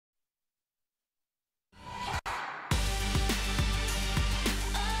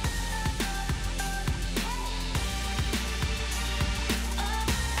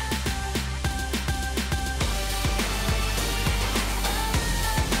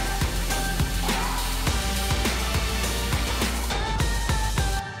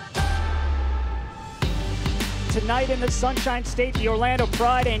tonight in the Sunshine State, the Orlando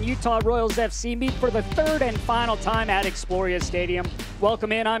Pride and Utah Royals FC meet for the third and final time at Exploria Stadium.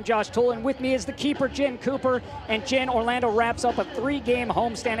 Welcome in, I'm Josh Toole, and with me is the keeper, Jen Cooper. And Jen, Orlando wraps up a 3-game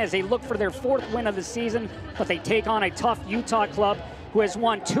homestand as they look for their 4th win of the season, but they take on a tough Utah club who has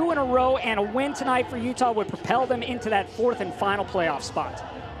won 2 in a row, and a win tonight for Utah would propel them into that 4th and final playoff spot.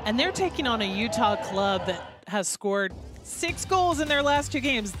 And they're taking on a Utah club that has scored 6 goals in their last 2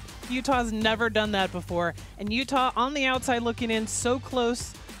 games. Utah's never done that before. And Utah on the outside looking in, so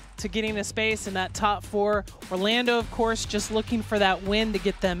close to getting a space in that top 4. Orlando, of course, just looking for that win to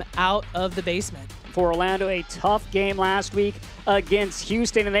get them out of the basement. For Orlando, a tough game last week against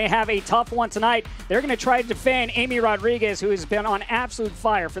Houston, and they have a tough one tonight. They're going to try to defend Amy Rodriguez, who has been on absolute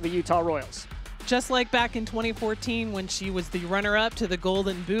fire for the Utah Royals. Just like back in 2014 when she was the runner-up to the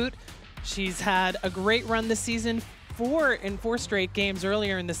Golden Boot, she's had a great run this season, 4 straight games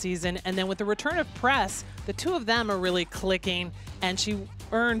earlier in the season, and then with the return of Press, the 2 of them are really clicking, and she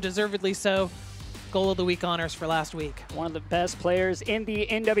earned, deservedly so, Goal of the Week honors for last week. One of the best players in the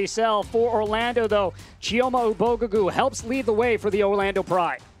NWSL. For Orlando, though, Chioma Ubogagu helps lead the way for the Orlando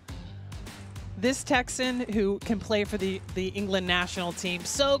Pride. This Texan, who can play for the England national team,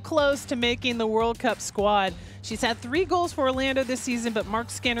 so close to making the World Cup squad. She's had 3 goals for Orlando this season, but Mark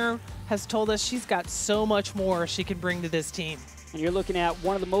Skinner has told us she's got so much more she can bring to this team. And you're looking at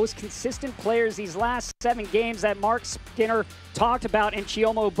one of the most consistent players these last 7 games that Mark Skinner talked about in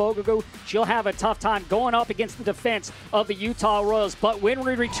Chioma Ubogagu. She'll have a tough time going up against the defense of the Utah Royals. But when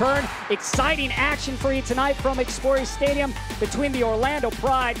we return, exciting action for you tonight from Exploria Stadium between the Orlando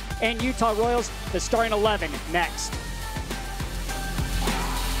Pride and Utah Royals. The starting 11 next.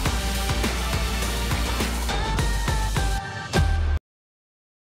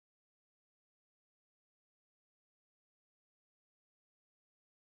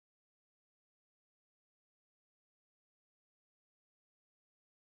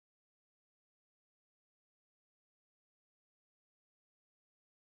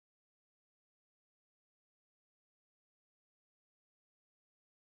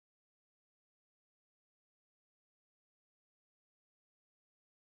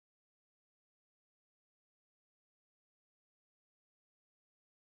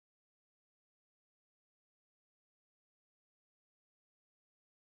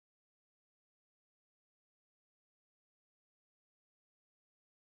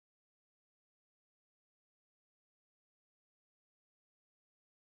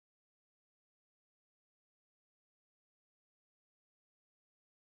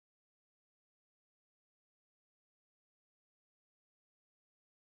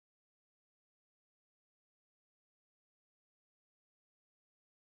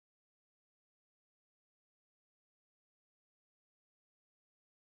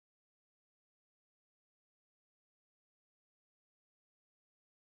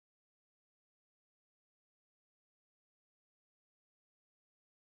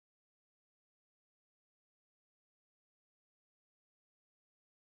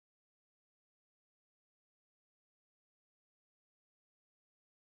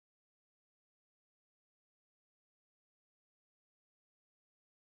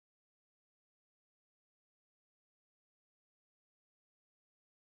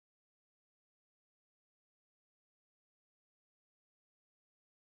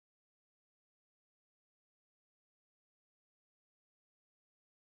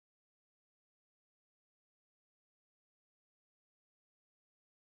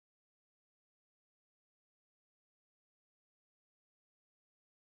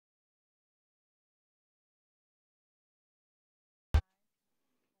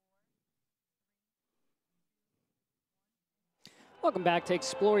 Welcome back to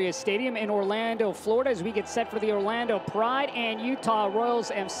Exploria Stadium in Orlando, Florida, as we get set for the Orlando Pride and Utah Royals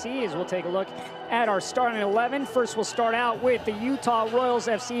FC, as we'll take a look at our starting 11. First, we'll start out with the Utah Royals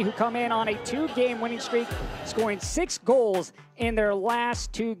FC, who come in on a 2-game winning streak, scoring 6 goals in their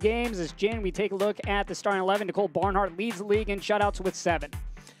last 2 games. As Jen, we take a look at the starting 11. Nicole Barnhart leads the league in shutouts with 7.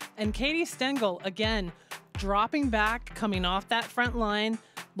 And Katie Stengel, again, dropping back, coming off that front line.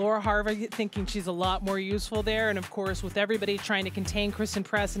 Laura Harvey thinking she's a lot more useful there. And, of course, with everybody trying to contain Kristen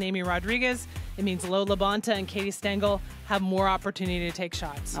Press and Amy Rodriguez, it means Lola Bonta and Katie Stengel have more opportunity to take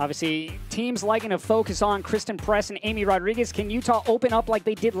shots. Obviously, teams liking to focus on Kristen Press and Amy Rodriguez. Can Utah open up like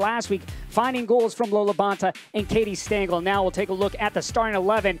they did last week, finding goals from Lola Bonta and Katie Stengel? Now we'll take a look at the starting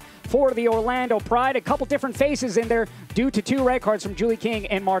 11 for the Orlando Pride. A couple different faces in there due to 2 red cards from Julie King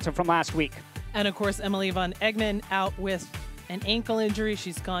and Marta from last week. And, of course, Emily Von Egmond out with an ankle injury.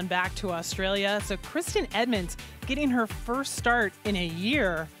 She's gone back to Australia. So Kristen Edmonds getting her first start in a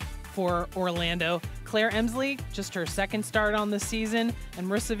year for Orlando. Claire Emsley, just her second start on the season, and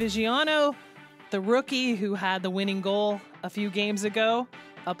Marissa Viggiano, the rookie who had the winning goal a few games ago,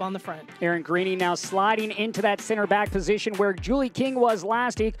 up on the front. Erin Greeny now sliding into that center back position where Julie King was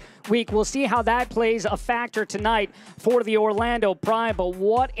last week. We'll see how that plays a factor tonight for the Orlando Pride. But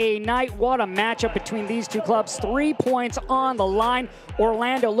what a night, what a matchup between these two clubs. 3 points on the line.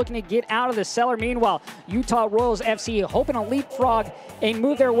 Orlando looking to get out of the cellar. Meanwhile, Utah Royals FC hoping to leapfrog and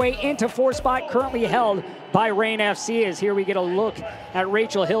move their way into fourth spot, currently held by Reign FC. As here we get a look at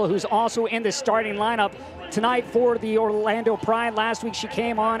Rachel Hill, who's also in the starting lineup tonight for the Orlando Pride. Last week she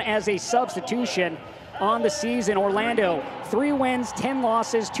came on as a substitution on the season. Orlando, 3 wins, 10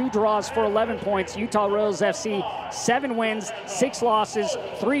 losses, 2 draws for 11 points. Utah Royals FC, 7 wins, 6 losses,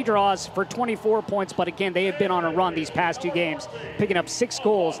 3 draws for 24 points. But again, they have been on a run these past 2 games, picking up 6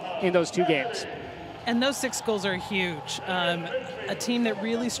 goals in those 2 games. And those 6 goals are huge. A team that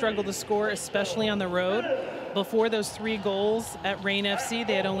really struggled to score, especially on the road. Before those 3 goals at Reign FC,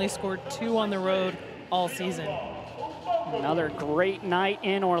 they had only scored 2 on the road all season. Another great night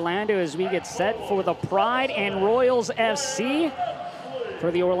in Orlando as we get set for the Pride and Royals FC.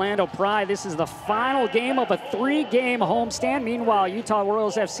 For the Orlando Pride, this is the final game of a 3-game homestand. Meanwhile, Utah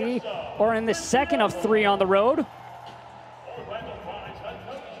Royals FC are in the second of 3 on the road.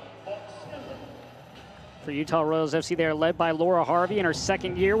 For Utah Royals FC, they are led by Laura Harvey in her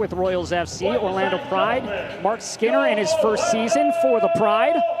second year with Royals FC. Orlando Pride, Mark Skinner in his first season for the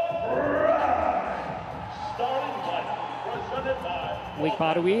Pride. Luke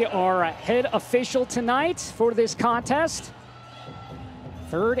Badawi, our head official tonight for this contest.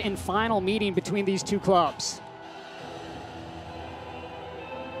 Third and final meeting between these 2 clubs.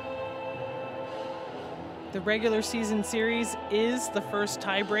 The regular season series is the first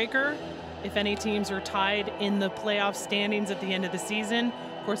tiebreaker. If any teams are tied in the playoff standings at the end of the season,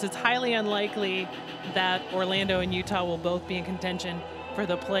 of course, it's highly unlikely that Orlando and Utah will both be in contention for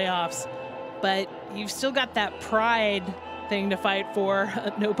the playoffs. But you've still got that pride thing to fight for,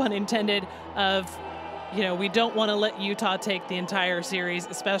 no pun intended, of, you know, we don't want to let Utah take the entire series,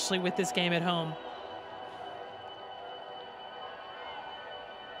 especially with this game at home.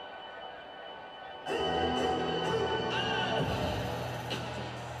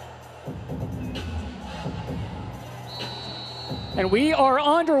 And we are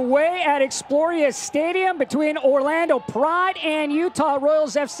underway at Exploria Stadium between Orlando Pride and Utah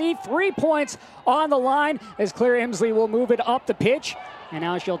Royals FC. 3 points on the line as Claire Emsley will move it up the pitch. And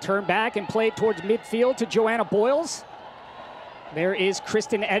now she'll turn back and play towards midfield to Joanna Boyles. There is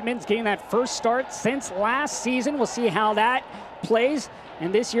Kristen Edmonds getting that first start since last season. We'll see how that plays.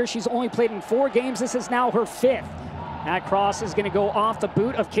 And this year she's only played in 4 games. This is now her 5th. That cross is going to go off the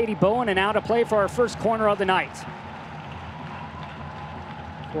boot of Katie Bowen and out to play for our first corner of the night.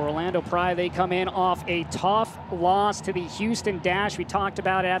 For Orlando Pride, they come in off a tough loss to the Houston Dash. We talked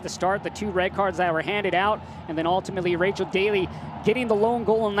about it at the start, the 2 red cards that were handed out, and then ultimately Rachel Daly getting the lone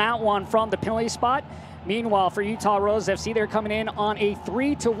goal in that one from the penalty spot. Meanwhile, for Utah Royals FC, they're coming in on a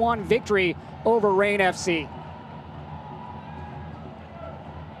 3-1 victory over Reign FC.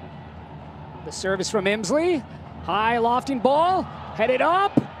 The service from Emsley, high lofting ball, headed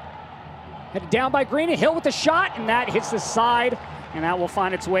up, headed down by Green, Hill with the shot, and that hits the side. And that will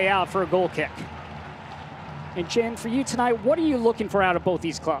find its way out for a goal kick. And Jen, for you tonight, what are you looking for out of both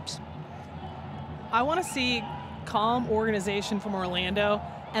these clubs? I want to see calm organization from Orlando,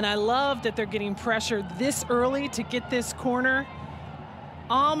 and I love that they're getting pressure this early to get this corner.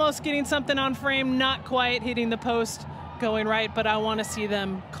 Almost getting something on frame, not quite hitting the post, going right, but I want to see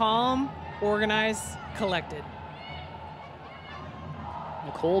them calm, organized, collected.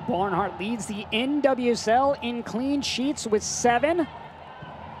 Nicole Barnhart leads the NWSL in clean sheets with 7.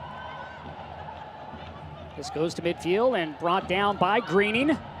 This goes to midfield and brought down by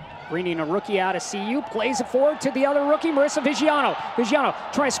Greening. Greening, a rookie out of CU, plays it forward to the other rookie, Marissa Viggiano. Viggiano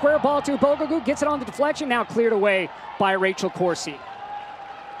trying to square a ball to Bogagu, gets it on the deflection, now cleared away by Rachel Corsi.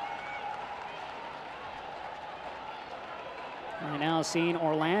 We're now seeing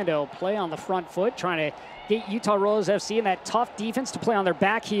Orlando play on the front foot, trying to get Utah Royals FC in that tough defense to play on their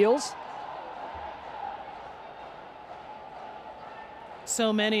back heels.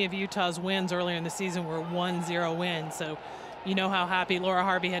 So many of Utah's wins earlier in the season were 1-0 wins, so you know how happy Laura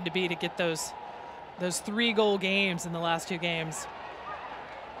Harvey had to be to get those 3-goal games in the last 2 games.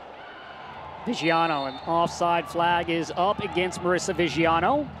 Viggiano, an offside flag is up against Marissa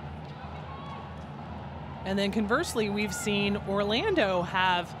Viggiano. And then conversely, we've seen Orlando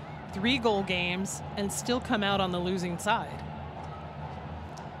have 3-goal games and still come out on the losing side,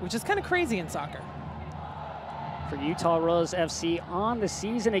 which is kind of crazy in soccer. For Utah Royals FC on the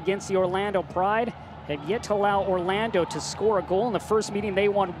season against the Orlando Pride, They've yet to allow Orlando to score a goal. In the first meeting, they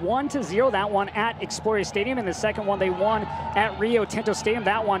won 1-0. That one at Exploria Stadium. In the second one, they won at Rio Tinto Stadium.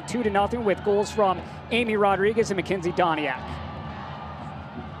 That one 2-0 with goals from Amy Rodriguez and Mackenzie Doniak.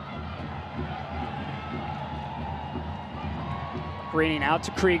 Greening out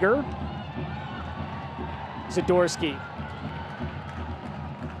to Krieger. Zadorsky.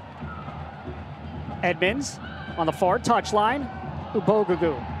 Edmonds on the far touchline.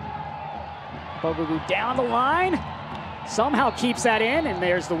 Ubogugu. Ubogugu down the line. Somehow keeps that in, and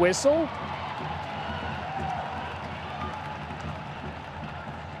there's the whistle.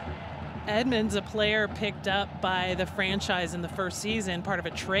 Edmonds, a player picked up by the franchise in the first season, part of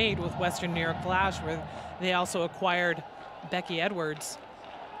a trade with Western New York Flash, where they also acquired Becky Edwards.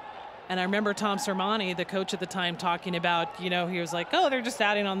 And I remember Tom Sermani, the coach at the time, talking about, you know, he was like, oh, they're just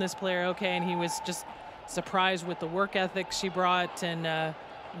adding on this player, okay. And he was just surprised with the work ethic she brought and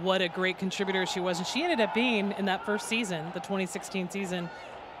what a great contributor she was. And she ended up being, in that first season, the 2016 season,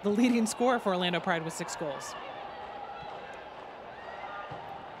 the leading scorer for Orlando Pride with 6 goals.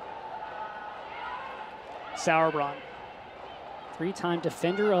 Sauerbrunn, 3-time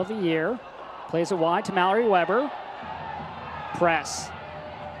Defender of the Year, plays it wide to Mallory Weber. Press.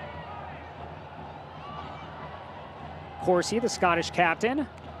 Corsi, the Scottish captain.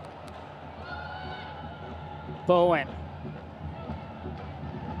 Bowen.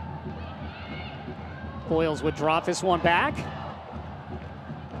 Boyles would drop this one back.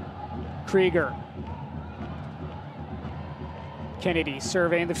 Krieger. Kennedy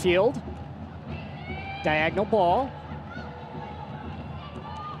surveying the field. Diagonal ball.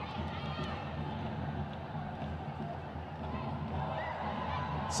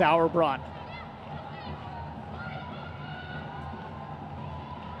 Sauerbrunn.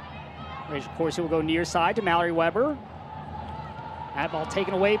 Rachel Corsi will go near side to Mallory Weber. That ball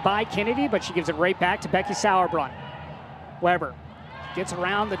taken away by Kennedy, but she gives it right back to Becky Sauerbrunn. Weber gets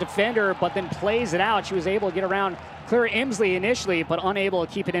around the defender, but then plays it out. She was able to get around Claire Imsley initially, but unable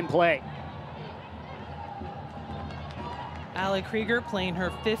to keep it in play. Allie Krieger playing her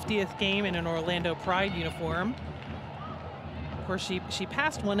 50th game in an Orlando Pride uniform. Of course, she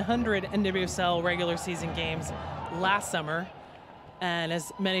passed 100 NWSL regular season games last summer. And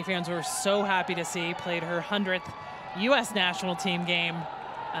as many fans were so happy to see, played her 100th U.S. national team game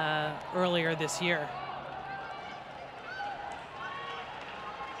earlier this year.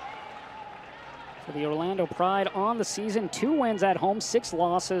 For the Orlando Pride on the season, 2 wins at home, 6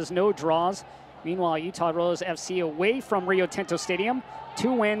 losses, no draws. Meanwhile, Utah Royals FC away from Rio Tinto Stadium,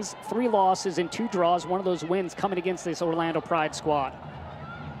 2 wins, 3 losses, and 2 draws. One of those wins coming against this Orlando Pride squad.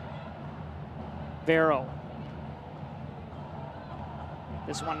 Vero.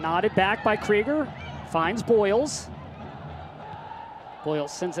 This one nodded back by Krieger, finds Boyles.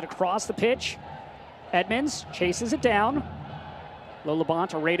 Boyles sends it across the pitch. Edmonds chases it down. Lola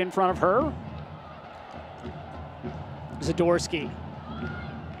Bonta right in front of her. Zadorsky.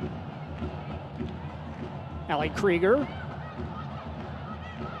 Allie Krieger.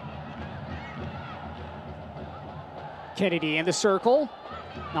 Kennedy in the circle.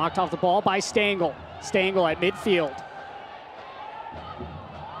 Knocked off the ball by Stengel. Stengel at midfield.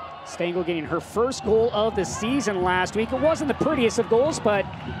 Stengel getting her first goal of the season last week. It wasn't the prettiest of goals, but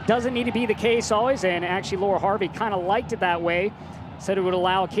doesn't need to be the case always. And actually, Laura Harvey kind of liked it that way. Said it would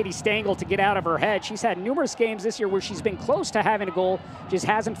allow Katie Stengel to get out of her head. She's had numerous games this year where she's been close to having a goal, just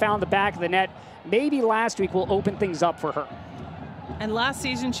hasn't found the back of the net. Maybe last week will open things up for her. And last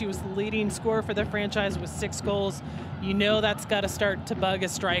season, she was the leading scorer for the franchise with 6 goals. You know that's got to start to bug a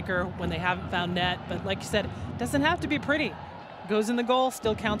striker when they haven't found net. But like you said, it doesn't have to be pretty. Goes in the goal,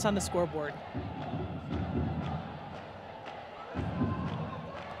 still counts on the scoreboard.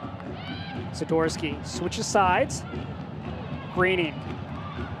 Zadorsky switches sides. Greening.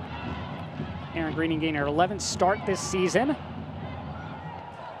 Aaron Greening getting her 11th start this season.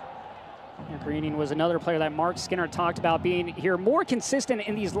 Aaron Greening was another player that Mark Skinner talked about being here more consistent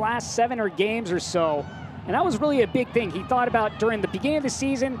in these last 7 games or so. And that was really a big thing. He thought about during the beginning of the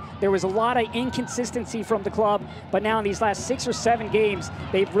season, there was a lot of inconsistency from the club, but now in these last 6 or 7 games,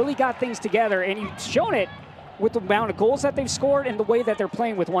 they've really got things together, and he's shown it with the amount of goals that they've scored and the way that they're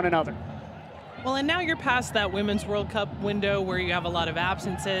playing with one another. Well, and now you're past that Women's World Cup window where you have a lot of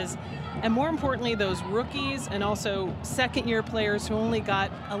absences, and more importantly, those rookies and also second-year players who only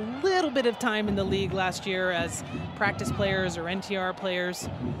got a little bit of time in the league last year as practice players or NTR players.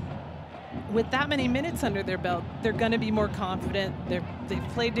 With that many minutes under their belt, they're going to be more confident. They've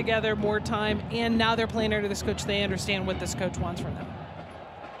played together more time, and now they're playing under this coach. They understand what this coach wants from them.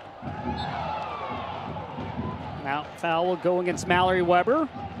 Now, foul will go against Mallory Weber.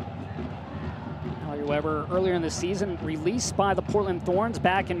 Mallory Tori Weber, earlier in the season, released by the Portland Thorns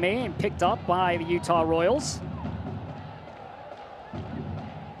back in May and picked up by the Utah Royals.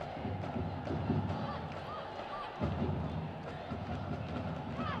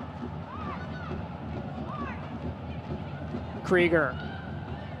 Krieger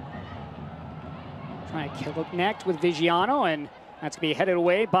trying to connect with Vigiano, and that's going to be headed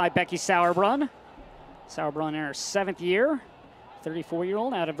away by Becky Sauerbrunn. Sauerbrunn in her 7th year,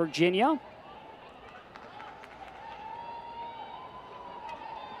 34-year-old out of Virginia.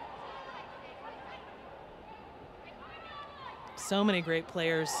 So many great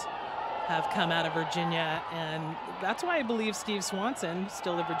players have come out of Virginia, and that's why I believe Steve Swanson,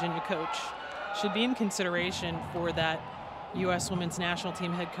 still the Virginia coach, should be in consideration for that U.S. Women's National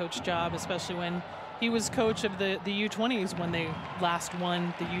Team head coach job, especially when he was coach of the U20s when they last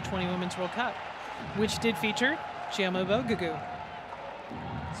won the U20 Women's World Cup, which did feature Chiamobo Gugu.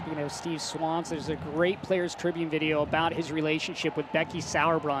 Speaking of Steve Swanson, there's a great Players Tribune video about his relationship with Becky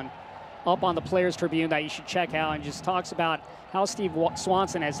Sauerbrunn up on the Players Tribune that you should check out, and just talks about how Steve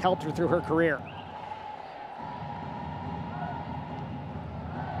Swanson has helped her through her career.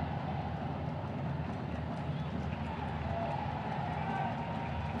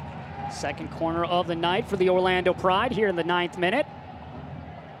 Second corner of the night for the Orlando Pride here in the 9th minute.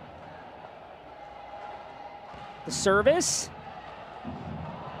 The service.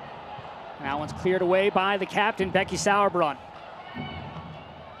 And that one's cleared away by the captain, Becky Sauerbrunn.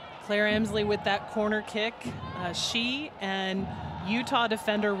 Claire Emsley with that corner kick. She and Utah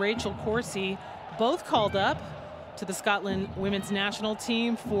defender Rachel Corsi both called up to the Scotland women's national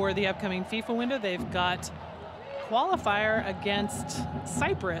team for the upcoming FIFA window. They've got qualifier against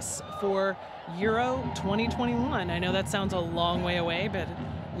Cyprus for Euro 2021. I know that sounds a long way away, but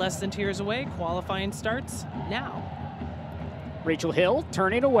less than 2 years away. Qualifying starts now. Rachel Hill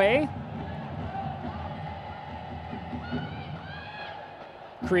turning away.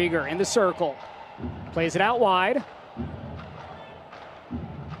 Krieger in the circle. Plays it out wide.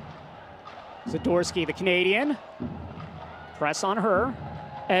 Zadorsky, the Canadian. Press on her.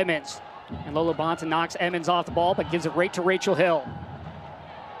 Edmonds. And Lola Bonta knocks Edmonds off the ball, but gives it right to Rachel Hill.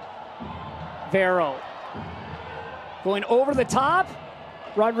 Vero. Going over the top.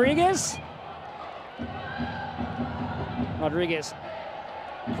 Rodriguez. Rodriguez.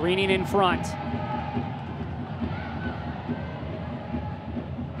 Greening in front.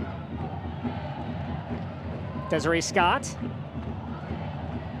 Desiree Scott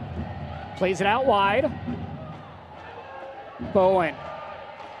plays it out wide. Bowen.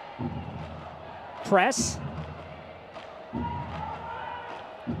 Press.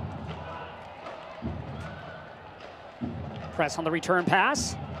 Press on the return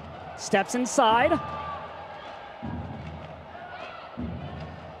pass. Steps inside.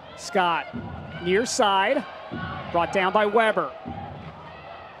 Scott, near side. Brought down by Weber.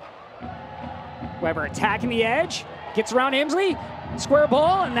 Weber attacking the edge, gets around Emsley, square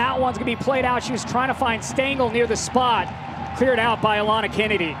ball, and that one's gonna be played out. She was trying to find Stengel near the spot. Cleared out by Alana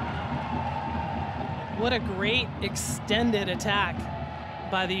Kennedy. What a great extended attack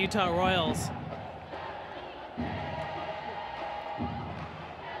by the Utah Royals.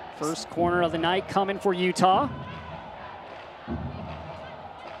 First corner of the night coming for Utah.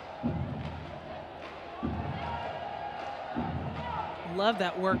 Love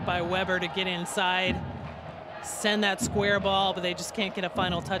that work by Weber to get inside, send that square ball, but they just can't get a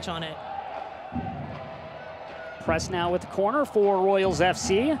final touch on it. Press now with the corner for Royals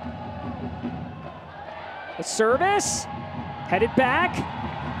FC. The service, headed back.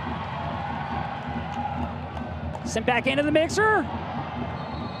 Sent back into the mixer.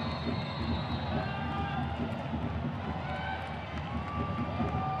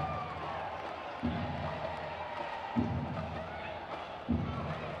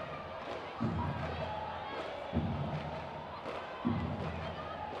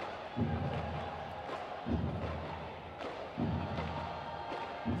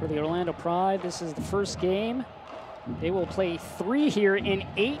 For the Orlando Pride, this is the first game. They will play 3 here in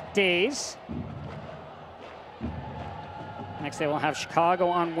 8 days. Next they will have Chicago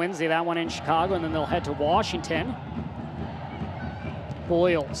on Wednesday, that one in Chicago, and then they'll head to Washington.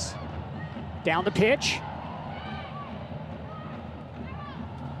 Boyles down the pitch.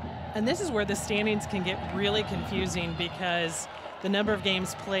 And this is where the standings can get really confusing because the number of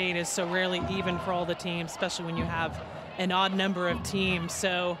games played is so rarely even for all the teams, especially when you have an odd number of teams.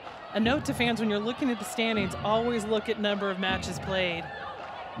 So a note to fans, when you're looking at the standings, always look at number of matches played,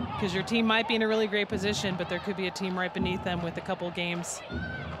 because your team might be in a really great position, but there could be a team right beneath them with a couple games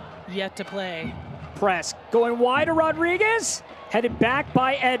yet to play. Press going wide to Rodriguez, headed back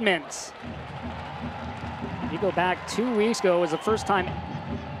by Edmonds. You go back 2 weeks ago, it was the first time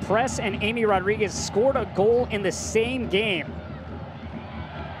Press and Amy Rodriguez scored a goal in the same game.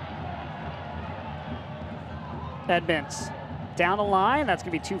 Edmonds down the line. That's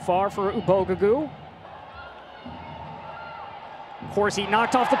going to be too far for Ubogagu. Horsey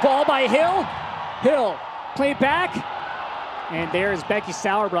knocked off the ball by Hill. Hill played back. And there's Becky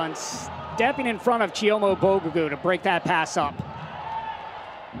Sauerbrunn stepping in front of Chioma Ubogagu to break that pass up.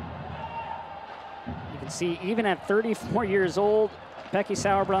 You can see even at 34 years old, Becky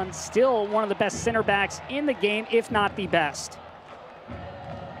Sauerbrunn still one of the best center backs in the game, if not the best.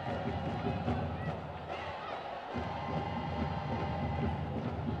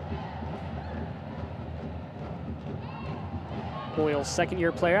 Boyle's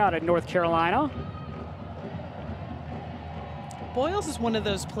second-year player out of North Carolina. Boyles is one of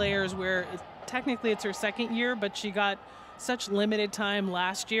those players where technically it's her second year, but she got such limited time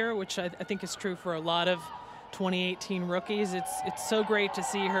last year, which I think is true for a lot of 2018 rookies. It's so great to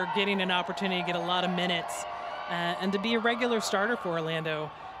see her getting an opportunity to get a lot of minutes and to be a regular starter for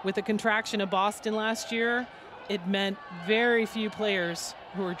Orlando. With the contraction of Boston last year, it meant very few players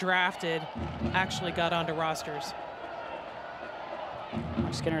who were drafted actually got onto rosters.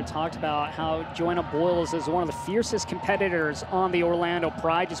 Skinner talked about how Joanna Boyles is one of the fiercest competitors on the Orlando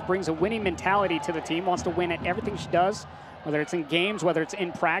Pride, just brings a winning mentality to the team, wants to win at everything she does, whether it's in games, whether it's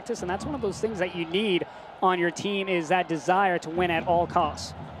in practice, and that's one of those things that you need on your team, is that desire to win at all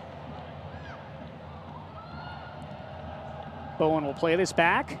costs. Bowen will play this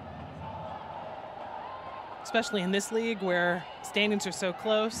back. Especially in this league where standings are so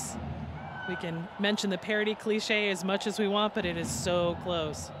close. We can mention the parity cliche as much as we want, but it is so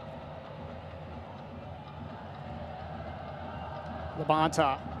close.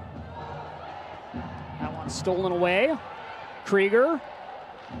 Labonta. That one stolen away. Krieger.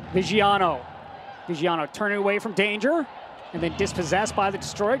 Vigiano. Vigiano turning away from danger and then dispossessed by the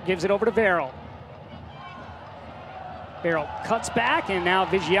destroyer, gives it over to Verrill. Verrill cuts back and now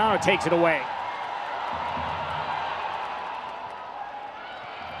Vigiano takes it away.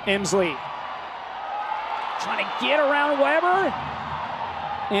 Emsley trying to get around Weber.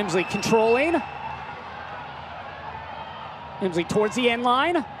 Emsley controlling. Emsley towards the end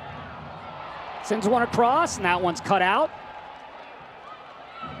line. Sends one across, and that one's cut out.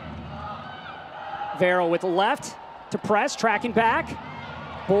 Verrill with the left to press, tracking back.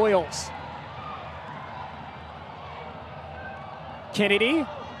 Boyles. Kennedy.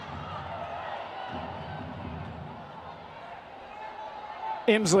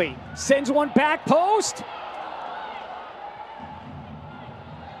 Emsley sends one back post.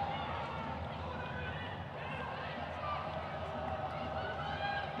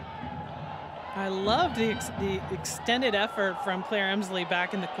 I love the extended effort from Claire Emsley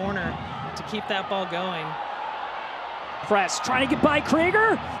back in the corner to keep that ball going. Press trying to get by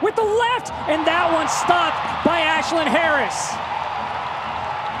Krieger with the left, and that one stopped by Ashlyn Harris.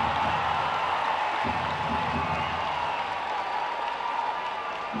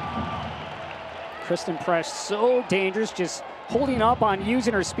 Kristen Press, so dangerous, just holding up on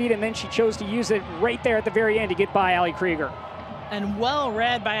using her speed, and then she chose to use it right there at the very end to get by Allie Krieger. And well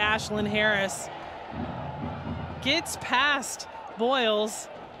read by Ashlyn Harris. Gets past Boyles,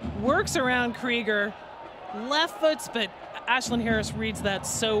 works around Krieger, left foots, but Ashlyn Harris reads that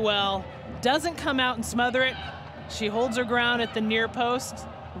so well. Doesn't come out and smother it. She holds her ground at the near post.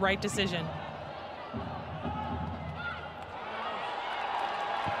 Right decision.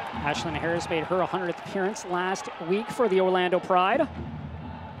 Ashlyn Harris made her 100th appearance last week for the Orlando Pride.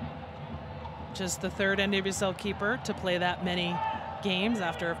 Just the third NWSL keeper to play that many games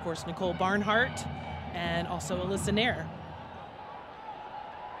after, of course, Nicole Barnhart and also Alyssa Nair.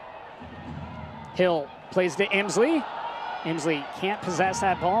 Hill plays to Emsley. Emsley can't possess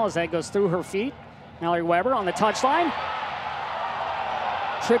that ball as that goes through her feet. Mallory Weber on the touchline.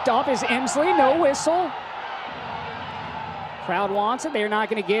 Tripped off is Emsley, no whistle. Crowd wants it, they're not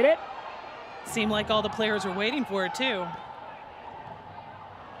gonna get it. Seemed like all the players were waiting for it too.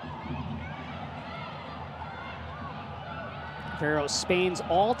 Verrill, Spain's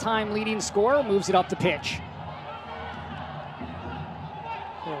all-time leading scorer, moves it up the pitch.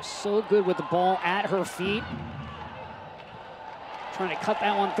 They're so good with the ball at her feet. Trying to cut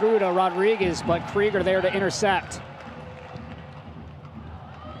that one through to Rodriguez, but Krieger there to intercept.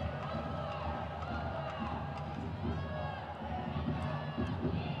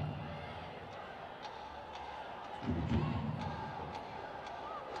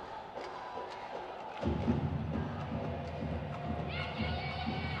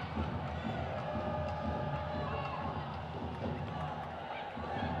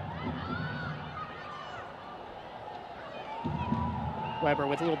 Weber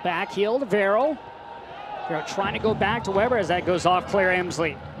with a little back heel to Vero. Vero trying to go back to Weber as that goes off Claire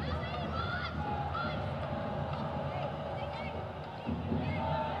Emsley.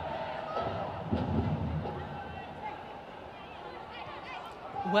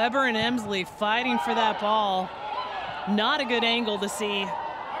 Weber and Emsley fighting for that ball. Not a good angle to see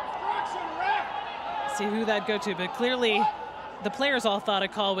who that'd go to, but clearly the players all thought a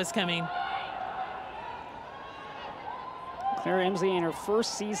call was coming. Claire Emsley in her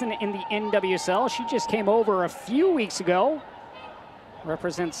first season in the NWSL. She just came over a few weeks ago.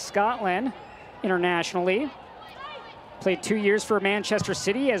 Represents Scotland internationally. Played 2 years for Manchester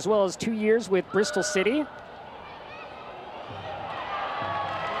City as well as 2 years with Bristol City.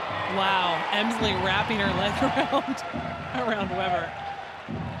 Wow, Emsley wrapping her leg around Weber.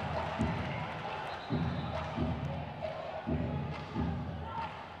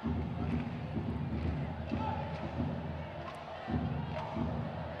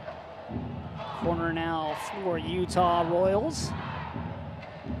 Corner now for Utah Royals.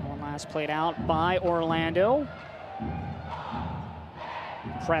 One last played out by Orlando.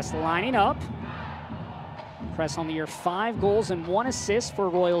 Press lining up. Press on the year, 5 goals and 1 assist for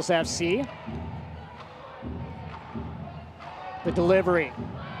Royals FC. The delivery.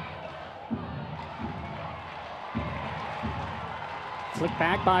 Flick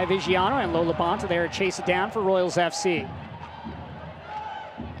back by Vigiano, and Lola Bonta there to chase it down for Royals FC.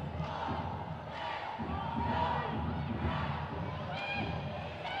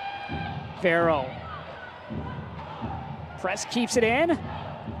 Vero. Press keeps it in.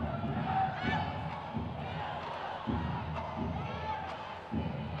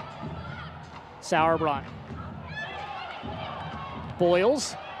 Sauerbrunn.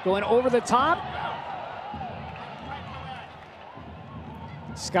 Boyles going over the top.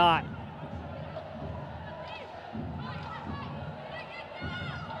 Scott.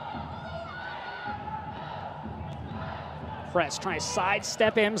 Press trying to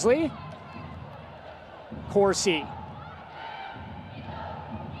sidestep Emsley. Corsi.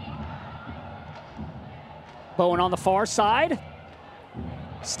 Bowen on the far side.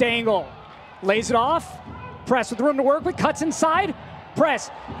 Stengel lays it off. Press with room to work with, cuts inside. Press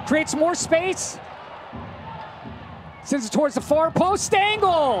creates more space. Sends it towards the far post.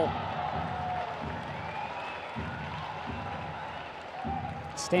 Stengel!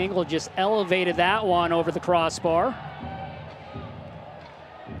 Stengel just elevated that one over the crossbar.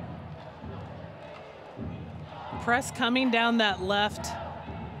 Press coming down that left.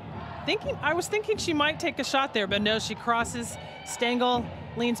 I was thinking she might take a shot there, but no, she crosses. Stengel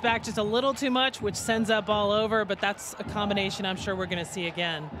leans back just a little too much, which sends that ball over, but that's a combination I'm sure we're going to see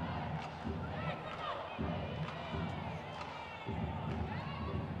again.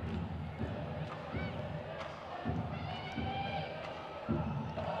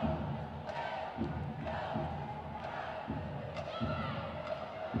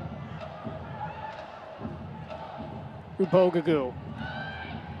 Ubogagoo.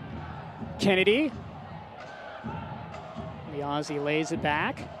 Kennedy. The Aussie lays it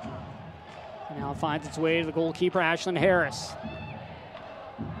back. And now it finds its way to the goalkeeper, Ashlyn Harris.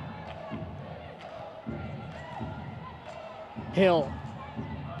 Hill.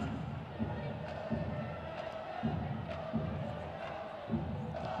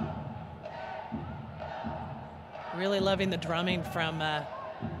 Really loving the drumming from, I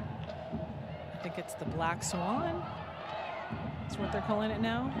think it's the Black Swan. That's what they're calling it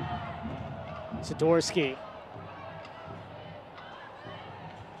now. Zadorsky.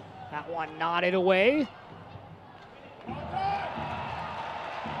 That one nodded away.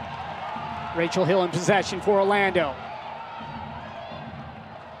 Rachel Hill in possession for Orlando.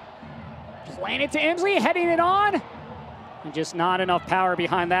 Playing it to Emsley, heading it on. And just not enough power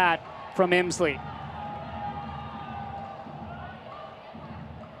behind that from Emsley.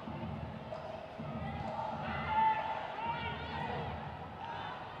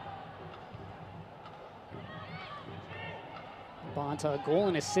 Bonta, a goal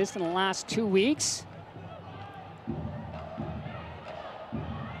and assist in the last 2 weeks.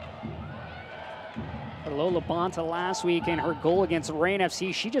 For Lola Bonta last week in her goal against Reign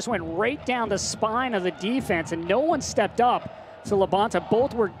FC, she just went right down the spine of the defense and no one stepped up to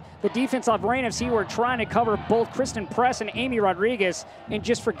Labonta. The defense of Reign FC were trying to cover both Kristen Press and Amy Rodriguez and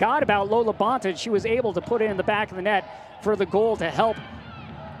just forgot about Lola Bonta. She was able to put it in the back of the net for the goal to help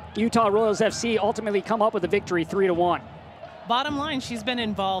Utah Royals FC ultimately come up with a victory 3-1. Bottom line, she's been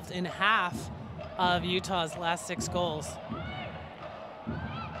involved in half of Utah's last 6 goals.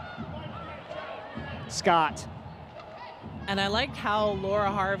 Scott. And I liked how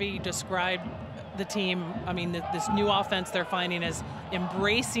Laura Harvey described the team, I mean, this new offense they're finding is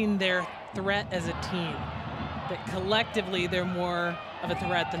embracing their threat as a team. That collectively they're more of a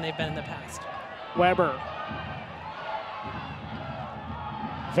threat than they've been in the past. Weber.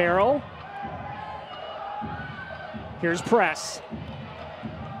 Farrell. Here's press.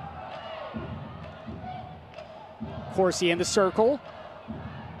 Corsi in the circle.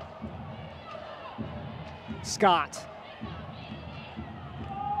 Scott.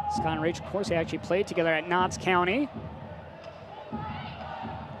 Scott and Rachel Corsi actually played together at Notts County.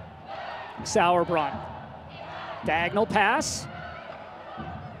 Sauerbrunn. Diagonal pass.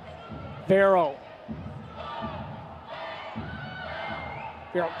 Vero.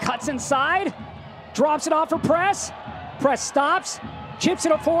 Vero cuts inside. Drops it off for Press. Press stops. Chips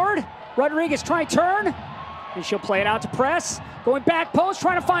it up forward. Rodriguez trying to turn. And she'll play it out to Press. Going back post,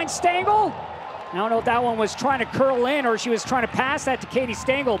 trying to find Stengel. I don't know if that one was trying to curl in or she was trying to pass that to Katie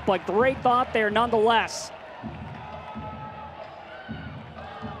Stengel, but great thought there nonetheless.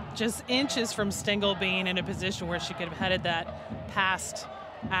 Just inches from Stengel being in a position where she could have headed that past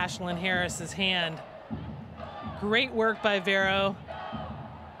Ashlyn Harris's hand. Great work by Vero.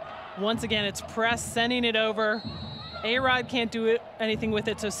 Once again, it's Press sending it over. A-Rod can't do anything with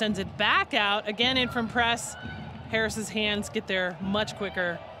it, so sends it back out. Again in from Press. Harris's hands get there much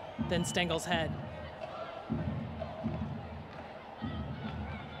quicker than Stengel's head.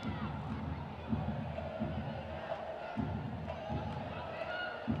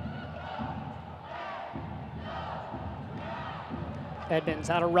 Edmonds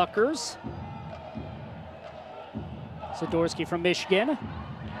out of Rutgers. Zadorsky from Michigan.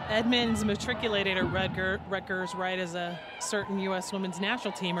 Edmonds matriculated at Rutgers right as a certain U.S. women's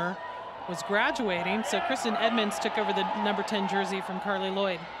national teamer was graduating, so Kristen Edmonds took over the number 10 jersey from Carly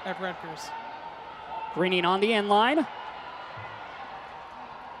Lloyd at Rutgers. Greening on the end line.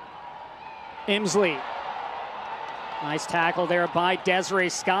 Imsley. Nice tackle there by Desiree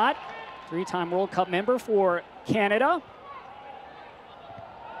Scott, three-time World Cup member for Canada.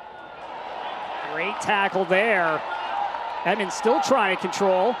 Great tackle there. Edmonds still trying to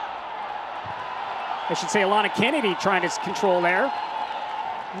control. I should say Alana Kennedy trying to control there.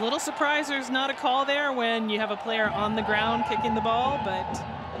 A little surprised there's not a call there when you have a player on the ground kicking the ball, but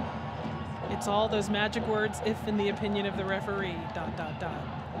it's all those magic words, if in the opinion of the referee, ...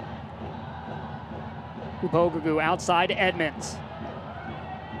 Ubogugu outside to Edmonds.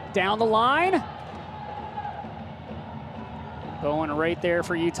 Down the line. Going right there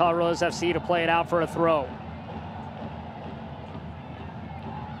for Utah Royals FC to play it out for a throw.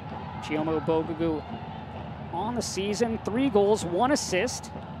 Chioma Ubogugu on the season, 3 goals, 1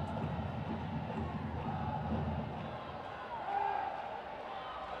 assist.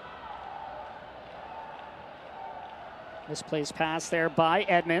 Misplaced pass there by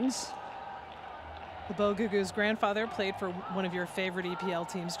Edmonds. Ubogugu's grandfather played for one of your favorite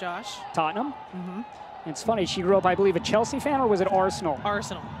EPL teams, Josh. Tottenham. Mm-hmm. It's funny, she grew up, I believe, a Chelsea fan, or was it Arsenal?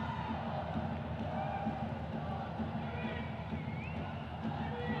 Arsenal.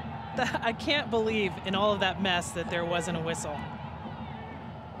 I can't believe in all of that mess that there wasn't a whistle.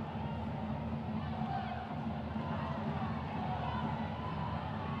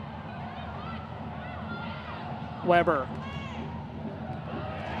 Weber.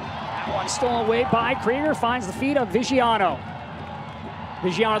 That one stolen away by Krieger, finds the feet of Vigiano.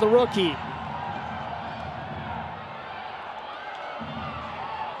 Vigiano, the rookie.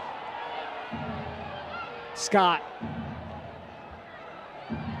 Scott.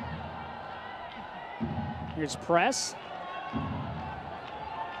 Here's Press.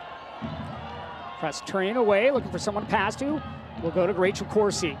 Press turning away, looking for someone to pass to. We'll go to Rachel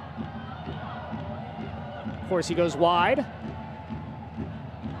Corsi. Corsi goes wide.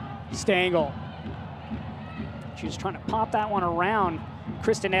 Stengel. She was trying to pop that one around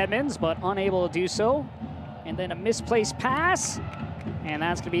Kristen Edmonds, but unable to do so. And then a misplaced pass. And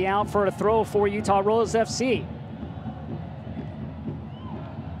that's going to be out for a throw for Utah Royals FC.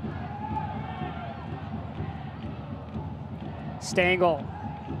 Stengel.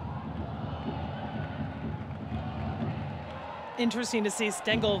 Interesting to see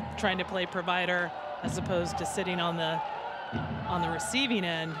Stengel trying to play provider as opposed to sitting on the receiving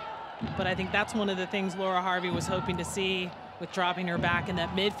end. But I think that's one of the things Laura Harvey was hoping to see with dropping her back in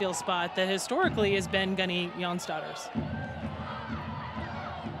that midfield spot that historically has been Gunny Jonstadter's.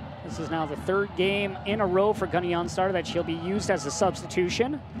 This is now the 3rd game in a row for Gunny Jonstadter that she'll be used as a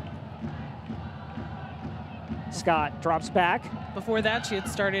substitution. Scott drops back. Before that, she had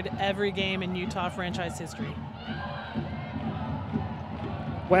started every game in Utah franchise history.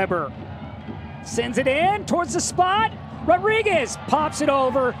 Weber sends it in towards the spot. Rodriguez pops it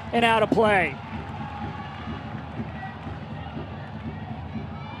over and out of play.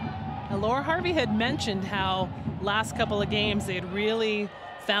 Laura Harvey had mentioned how last couple of games they had really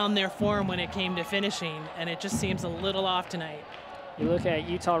found their form when it came to finishing, and it just seems a little off tonight. You look at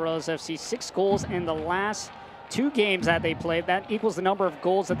Utah Royals FC, 6 goals in the last 2 games that they played. That equals the number of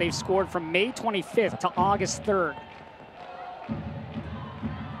goals that they've scored from May 25th to August 3rd.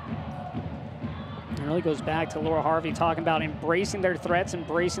 It really goes back to Laura Harvey talking about embracing their threats,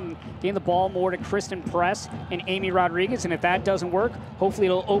 embracing getting the ball more to Kristen Press and Amy Rodriguez. And if that doesn't work, hopefully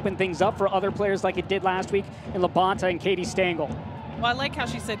it'll open things up for other players like it did last week in Labonta and Katie Stengel. Well, I like how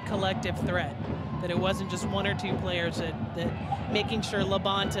she said collective threat, that it wasn't just 1 or 2 players, that making sure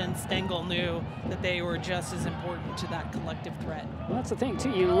Labonta and Stengel knew that they were just as important to that collective threat. Well, that's the thing, too.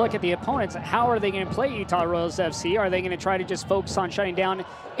 You look at the opponents. How are they going to play Utah Royals FC? Are they going to try to just focus on shutting down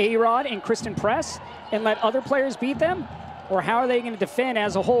A-Rod and Kristen Press and let other players beat them? Or how are they going to defend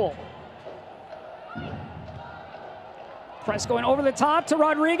as a whole? Press going over the top to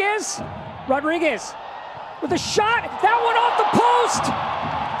Rodriguez. Rodriguez with a shot. That one off the post.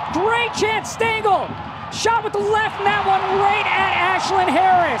 Great chance, Stengel. Shot with the left, and that one right at Ashlyn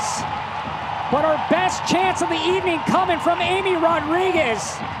Harris. But our best chance of the evening coming from Amy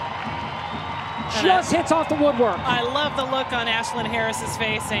Rodriguez. Just hits off the woodwork. I love the look on Ashlyn Harris's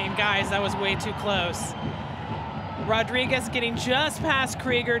face saying, guys, that was way too close. Rodriguez getting just past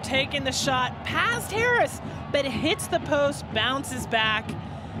Krieger, taking the shot past Harris, but it hits the post, bounces back,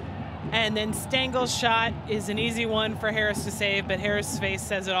 and then Stengel's shot is an easy one for Harris to save, but Harris's face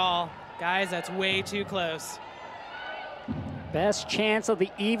says it all. Guys, that's way too close. Best chance of the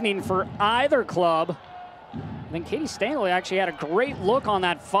evening for either club. And then Katie Stengel actually had a great look on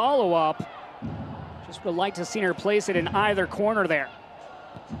that follow-up. Just would like to see her place it in either corner there.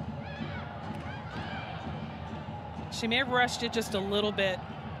 She may have rushed it just a little bit.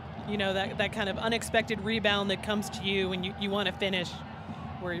 You know, that kind of unexpected rebound that comes to you when you want to finish,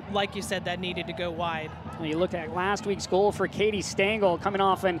 where, like you said, that needed to go wide. Well, you look at last week's goal for Katie Stengel coming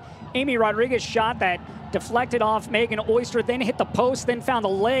off an Amy Rodriguez shot that deflected off Megan Oyster, then hit the post, then found the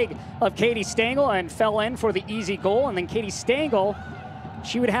leg of Katie Stengel and fell in for the easy goal. And then Katie Stengel,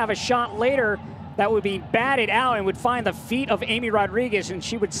 she would have a shot later that would be batted out and would find the feet of Amy Rodriguez, and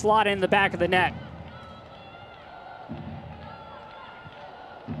she would slot in the back of the net.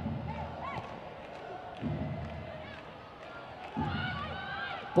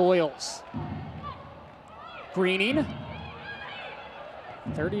 Boyles. Greening.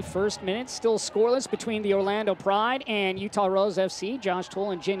 31st minute, still scoreless between the Orlando Pride and Utah Royals FC. Josh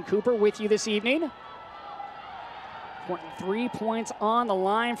Toll and Jen Cooper with you this evening. 3 points on the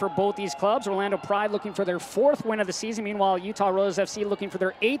line for both these clubs. Orlando Pride looking for their 4th win of the season. Meanwhile, Utah Royals FC looking for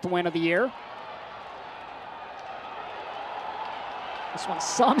their 8th win of the year. This one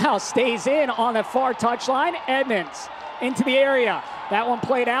somehow stays in on the far touchline. Edmonds into the area. That one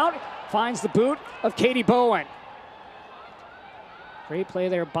played out, finds the boot of Katie Bowen. Great play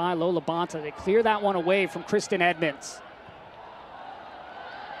there by Lola Bonta to clear that one away from Kristen Edmonds.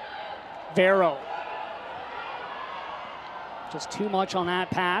 Vero. Just too much on that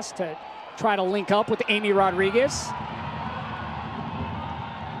pass to try to link up with Amy Rodriguez.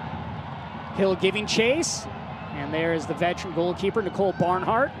 Hill giving chase. And there is the veteran goalkeeper, Nicole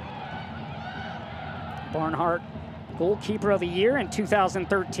Barnhart. Barnhart, goalkeeper of the year in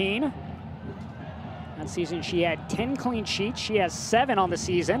 2013. That season she had 10 clean sheets. She has 7 on the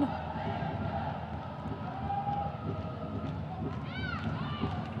season.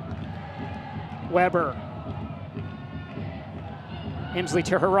 Weber. Emsley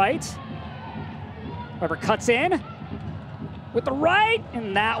to her right. Weber cuts in with the right,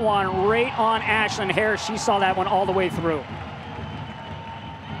 and that one right on Ashlyn Harris. She saw that one all the way through.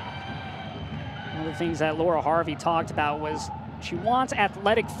 One of the things that Laura Harvey talked about was she wants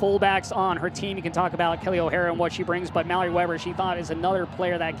athletic fullbacks on her team. You can talk about Kelly O'Hara and what she brings, but Mallory Weber, she thought, is another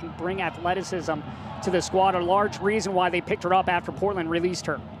player that can bring athleticism to the squad. A large reason why they picked her up after Portland released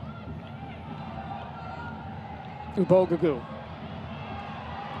her. Ubogugu.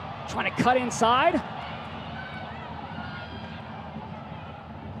 Trying to cut inside.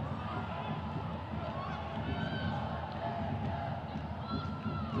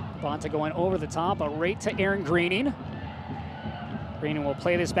 Bonta going over the top, but right to Erin Greening. Greening will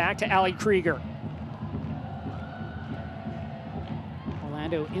play this back to Allie Krieger.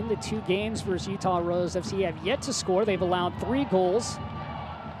 Orlando in the 2 games versus Utah Royals FC have yet to score. They've allowed 3 goals.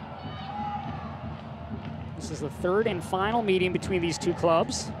 This is the 3rd and final meeting between these 2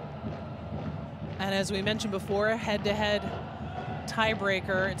 clubs. And as we mentioned before, head-to-head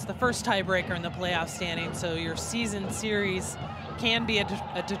tiebreaker. It's the first tiebreaker in the playoff standing, so your season series can be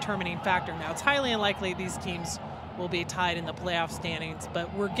a determining factor. Now, it's highly unlikely these teams will be tied in the playoff standings.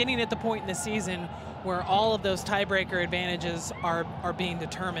 But we're getting at the point in the season where all of those tiebreaker advantages are being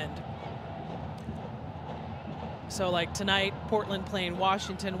determined. So like tonight, Portland playing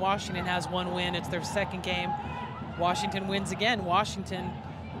Washington. Washington has 1 win. It's their second game. Washington wins again. Washington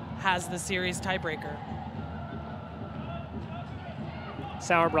has the series tiebreaker.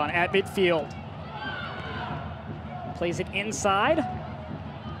 Sauerbrunn at midfield. Plays it inside.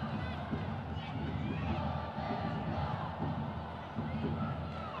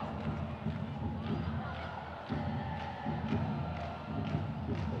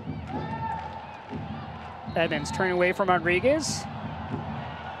 Evans turning away from Rodriguez.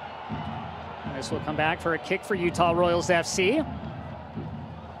 And this will come back for a kick for Utah Royals FC.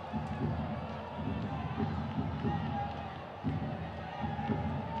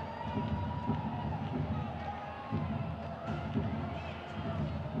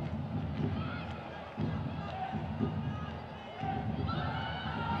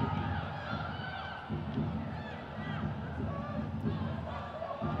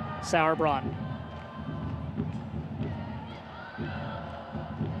 Sauerbrunn.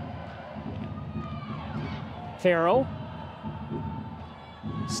 Farrow.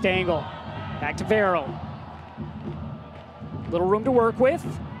 Stengel. Back to Farrow. Little room to work with.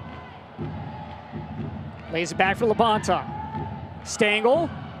 Lays it back for Labonta. Stengel.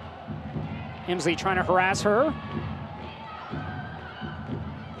 Emsley trying to harass her.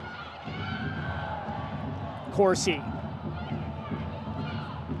 Corsi.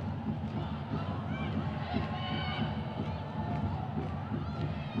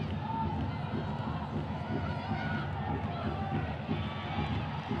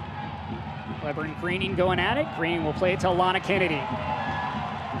 Weber and Greening going at it. Greening will play it to Alana Kennedy.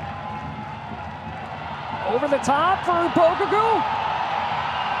 Over the top for Bogogu.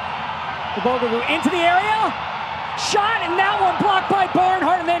 Bogogu into the area. Shot, and that one blocked by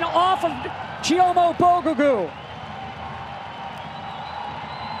Barnhart, and then off of Chiomo Bogogu.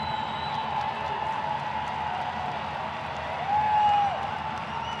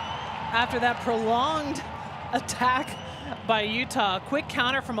 After that prolonged attack by Utah, quick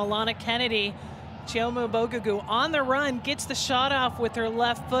counter from Alana Kennedy. Chiomo Bogogu on the run, gets the shot off with her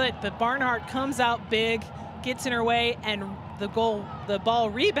left foot, but Barnhart comes out big, gets in her way, and the ball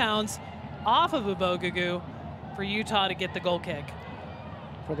rebounds off of Bogogu for Utah to get the goal kick.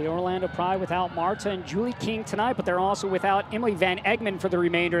 For the Orlando Pride, without Marta and Julie King tonight, but they're also without Emily Van Egmond for the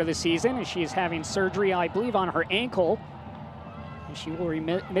remainder of the season, and she is having surgery, I believe, on her ankle. And she will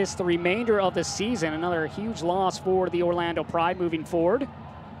miss the remainder of the season. Another huge loss for the Orlando Pride moving forward.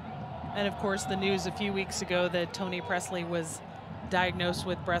 And of course, the news a few weeks ago that Toni Presley was diagnosed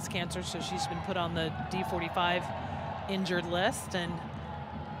with breast cancer, so she's been put on the D45 injured list, and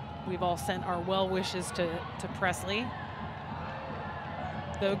we've all sent our well wishes to Presley.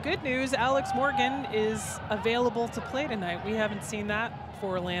 Though good news, Alex Morgan is available to play tonight. We haven't seen that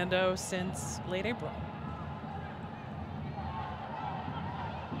for Orlando since late April.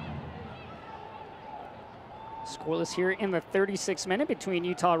 Scoreless here in the 36th minute between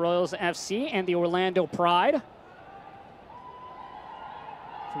Utah Royals FC and the Orlando Pride.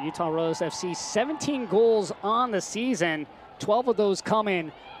 For Utah Royals FC, 17 goals on the season, 12 of those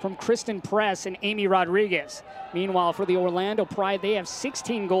coming from Kristen Press and Amy Rodriguez. Meanwhile, for the Orlando Pride, they have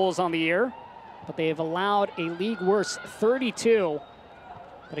 16 goals on the year, but they have allowed a league worst 32.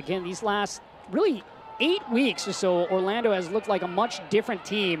 But again, these last really 8 weeks or so, Orlando has looked like a much different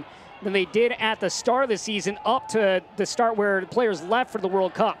team than they did at the start of the season, up to the start where the players left for the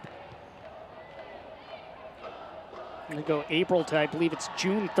World Cup. I'm gonna go April to, I believe it's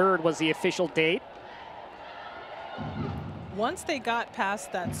June 3rd was the official date. Once they got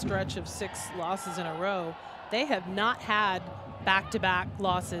past that stretch of 6 losses in a row, they have not had back-to-back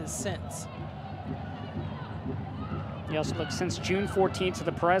losses since. You also look since June 14th to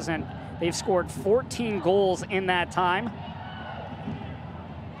the present, they've scored 14 goals in that time.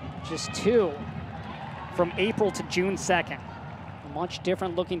 Just 2 from April to June 2nd. A much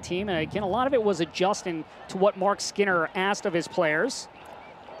different looking team. And again, a lot of it was adjusting to what Mark Skinner asked of his players.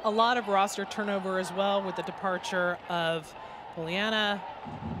 A lot of roster turnover as well with the departure of Poliana,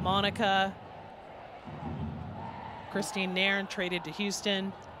 Monica, Christine Nairn traded to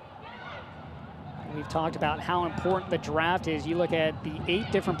Houston. We've talked about how important the draft is. You look at the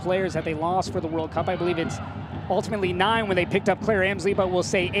 8 different players that they lost for the World Cup. I believe it's ultimately 9 when they picked up Claire Emsley, but we'll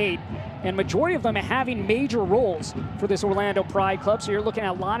say 8. And majority of them are having major roles for this Orlando Pride club. So you're looking at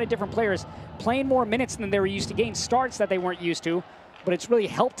a lot of different players playing more minutes than they were used to, getting starts that they weren't used to. But it's really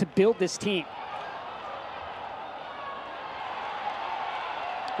helped to build this team.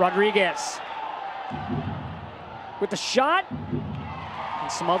 Rodriguez. with the shot.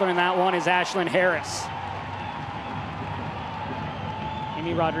 And smothering that one is Ashlyn Harris.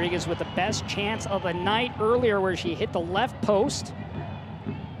 Amy Rodriguez with the best chance of the night earlier where she hit the left post.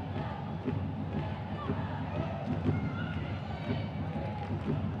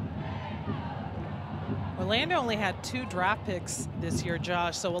 Orlando only had 2 draft picks this year,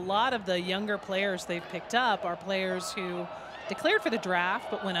 Josh, so a lot of the younger players they've picked up are players who declared for the draft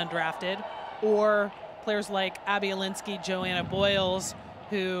but went undrafted, or players like Abby Alinsky, Joanna Boyles,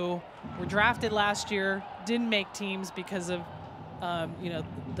 who were drafted last year, didn't make teams because of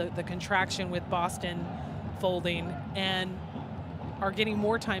the contraction with Boston folding, and are getting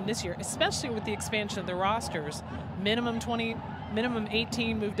more time this year, especially with the expansion of the rosters. Minimum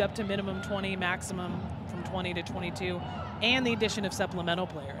 18 moved up to minimum 20, maximum from 20 to 22, and the addition of supplemental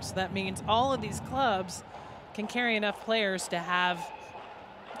players. That means all of these clubs can carry enough players to have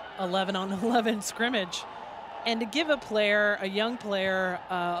 11-on-11 scrimmage and to give a young player,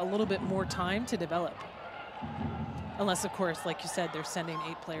 a little bit more time to develop. Unless, of course, like you said, they're sending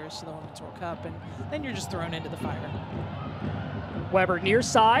 8 players to the Women's World Cup, and then you're just thrown into the fire. Weber near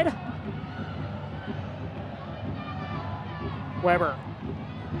side. Weber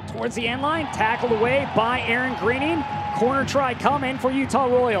towards the end line, tackled away by Erin Greening. Corner try coming for Utah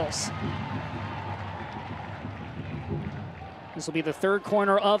Royals. This will be the 3rd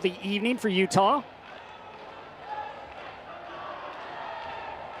corner of the evening for Utah.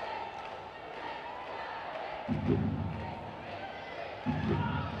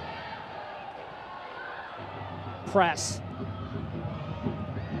 Press.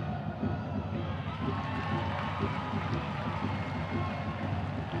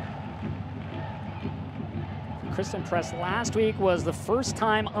 Kristen Press last week was the first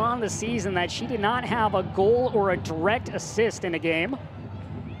time on the season that she did not have a goal or a direct assist in a game.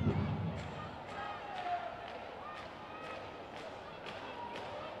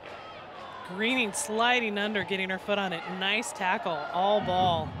 Greening sliding under, getting her foot on it. Nice tackle, all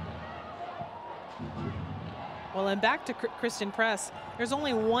ball. Well, and back to Kristen Press. There's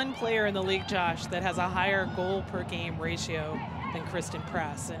only one player in the league, Josh, that has a higher goal per game ratio than Kristen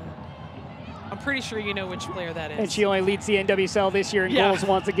Press. And I'm pretty sure you know which player that is. And she only leads the NWSL this year in goals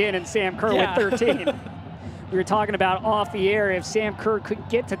once again, and Sam Kerr with 13. We were talking about off the air, if Sam Kerr could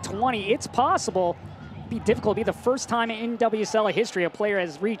get to 20, it's possible. It'd be difficult. It'd be the first time in NWSL history a player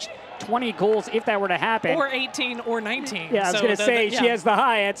has reached 20 goals if that were to happen. Or 18 or 19. Yeah, I was going to say she has the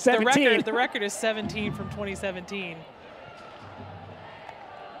high at 17. The record is 17 from 2017.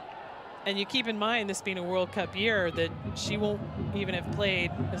 And you keep in mind, this being a World Cup year, that she won't even have played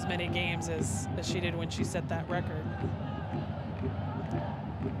as many games as she did when she set that record.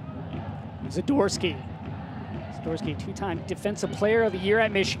 Zadorsky. Zadorsky, 2-time Defensive Player of the Year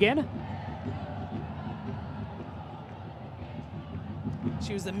at Michigan.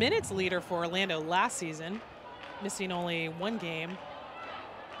 She was the minutes leader for Orlando last season, missing only 1 game.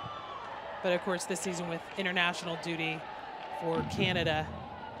 But of course, this season with international duty for Canada.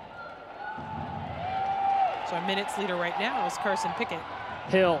 So our minutes leader right now is Carson Pickett.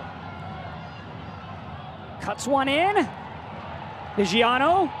 Hill. Cuts one in.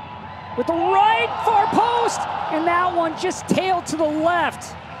 Vigiano with the right far post. And that one just tailed to the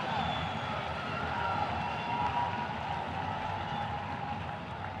left.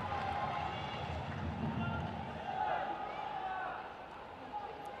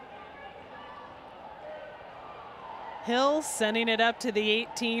 Hill sending it up to the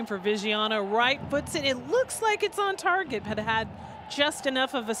 18 for Vigiano. Right foots it. It looks like it's on target, but had just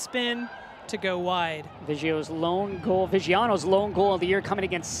enough of a spin to go wide. Vigiano's lone goal of the year coming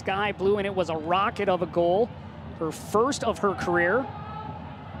against Sky Blue, and it was a rocket of a goal. Her first of her career.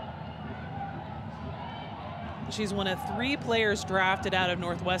 She's one of 3 players drafted out of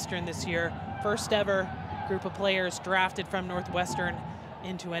Northwestern this year. First ever group of players drafted from Northwestern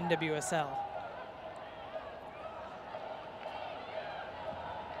into NWSL.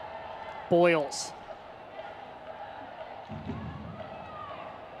 Boyles.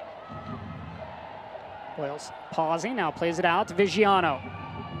 Boyles pausing, now plays it out to Vigiano.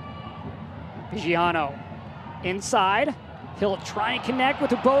 Vigiano inside. He'll try and connect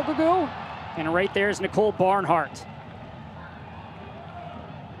with Ubogagu. And right there is Nicole Barnhart.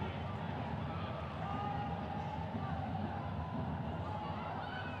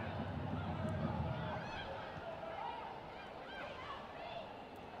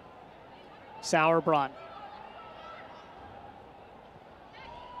 Sauerbrunn.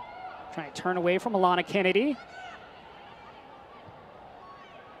 Trying to turn away from Alana Kennedy.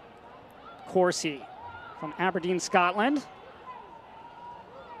 Corsi from Aberdeen, Scotland.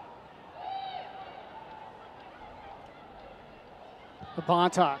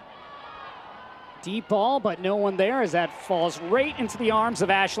 Labonta. Deep ball, but no one there as that falls right into the arms of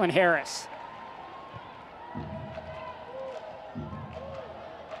Ashlyn Harris.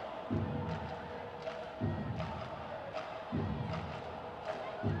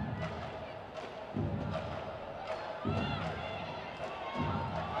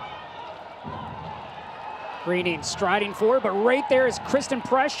 Greening striding forward, but right there is Kristen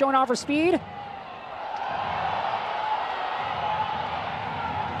Press showing off her speed.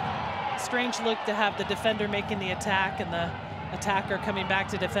 Strange look to have the defender making the attack and the attacker coming back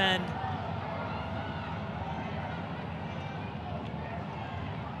to defend.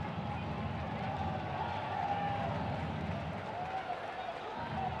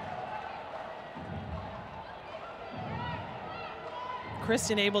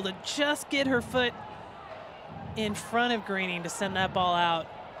 Kristen able to just get her foot in front of Greening to send that ball out.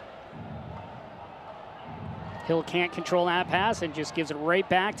 Hill can't control that pass and just gives it right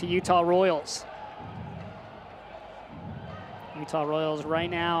back to Utah Royals. Utah Royals right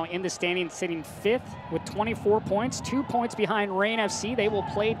now in the standings sitting 5th with 24 points, 2 points behind Reign FC. They will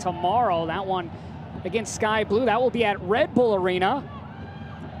play tomorrow. That one against Sky Blue. That will be at Red Bull Arena.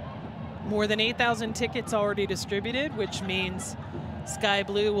 More than 8,000 tickets already distributed, which means Sky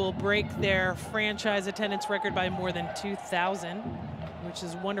Blue will break their franchise attendance record by more than 2,000, which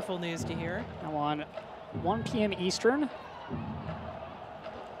is wonderful news to hear. Now on 1 p.m. Eastern.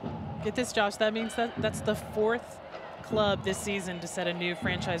 Get this, Josh, that means that's the 4th club this season to set a new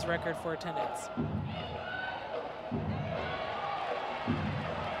franchise record for attendance.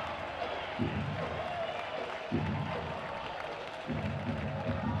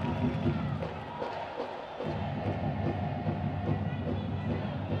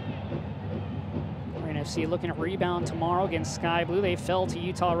 FC looking at rebound tomorrow against Sky Blue. They fell to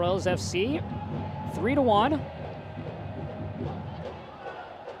Utah Royals FC 3-1.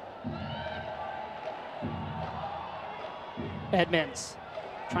 Edmonds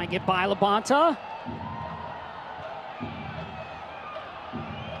trying to get by Labonta.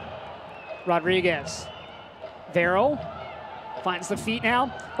 Rodriguez. Vero finds the feet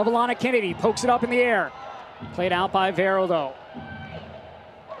now of Alana Kennedy. Pokes it up in the air. Played out by Vero though.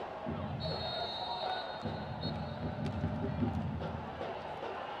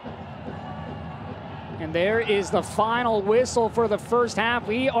 And there is the final whistle for the first half.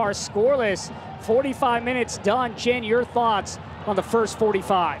 We are scoreless. 45 minutes done. Jen, your thoughts on the first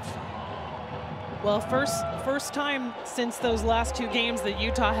 45? Well, first time since those last 2 games that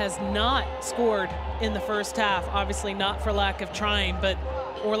Utah has not scored in the first half. Obviously not for lack of trying, but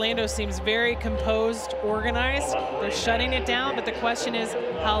Orlando seems very composed, organized. They're shutting it down, but the question is,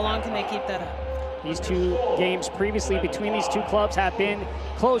 how long can they keep that up? These 2 games previously between these 2 clubs have been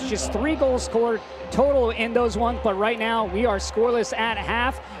close. Just 3 goals scored total in those ones, but right now we are scoreless at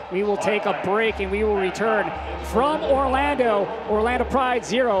half. We will take a break and we will return from Orlando. Orlando Pride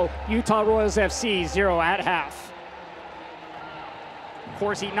 0, Utah Royals FC 0 at half. Of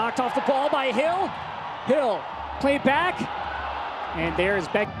course, he knocked off the ball by Hill. Hill played back, and there's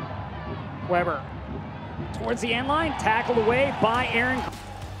Beck Weber. Towards the end line, tackled away by Aaron.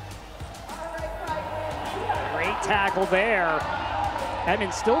 Great tackle there.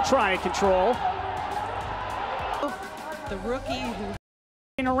 Edmonds still trying to control. The rookie who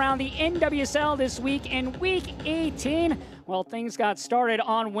around the NWSL this week in week 18. Well, things got started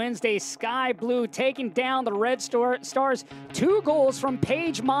on Wednesday. Sky Blue taking down the Red Stars. 2 goals from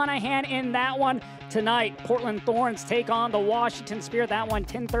Paige Monahan in that one. Tonight, Portland Thorns take on the Washington Spirit. That one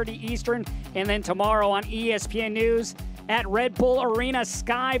 10:30 Eastern. And then tomorrow on ESPN News at Red Bull Arena,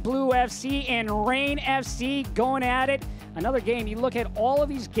 Sky Blue FC and Reign FC going at it. Another game, you look at all of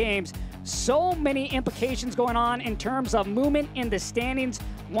these games, so many implications going on in terms of movement in the standings.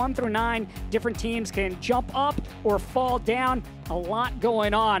 1 through 9, different teams can jump up or fall down. A lot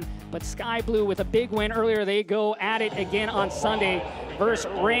going on, but Sky Blue with a big win earlier. They go at it again on Sunday versus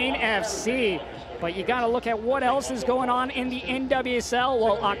Reign FC. But you got to look at what else is going on in the NWSL.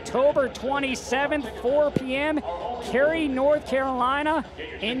 Well, October 27th, 4 p.m., Cary, North Carolina,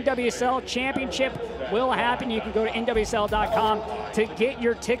 NWSL Championship will happen. You can go to NWSL.com to get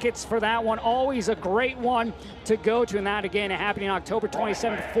your tickets for that one. Always a great one to go to. And that, again, happening October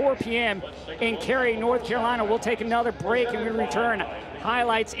 27th, 4 p.m. in Cary, North Carolina. We'll take another break and we return.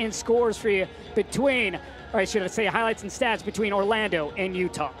 Highlights and scores for you between, or I should say highlights and stats between Orlando and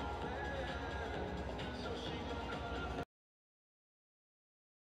Utah.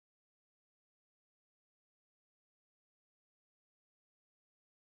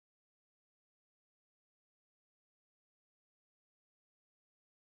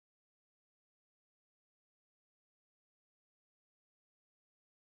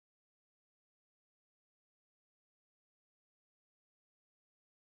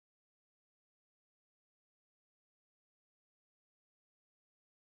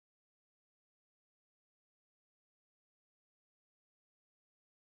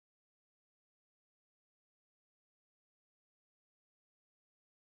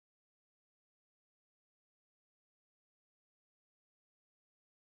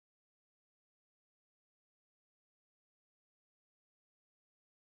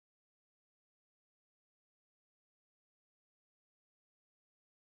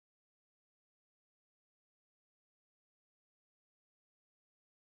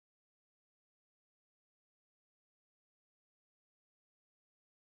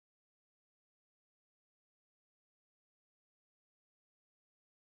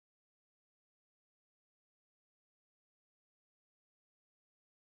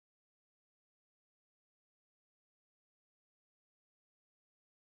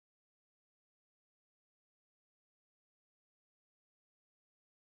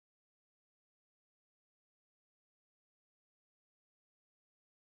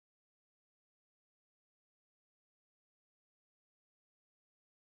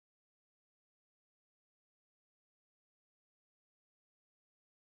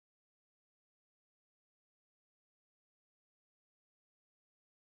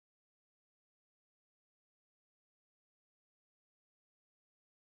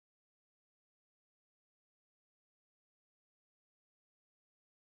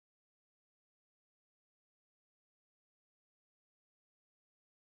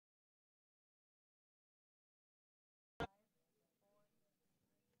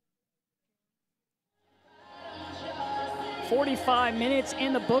 45 minutes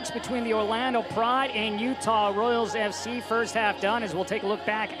in the books between the Orlando Pride and Utah Royals FC. First half done, as we'll take a look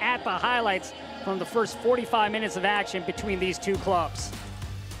back at the highlights from the first 45 minutes of action between these two clubs.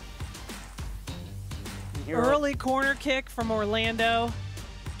 Early corner kick from Orlando.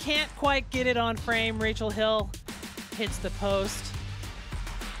 Can't quite get it on frame. Rachel Hill hits the post.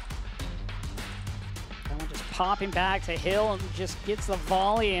 Just popping back to Hill and just gets the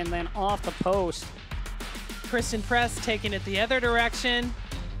volley and then off the post. Kristen Press taking it the other direction.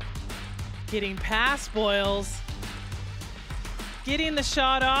 Getting past Boyles. Getting the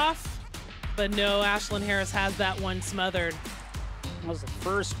shot off. But no, Ashlyn Harris has that one smothered. That was the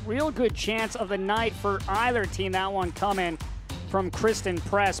first real good chance of the night for either team. That one coming from Kristen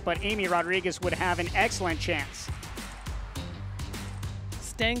Press, but Amy Rodriguez would have an excellent chance.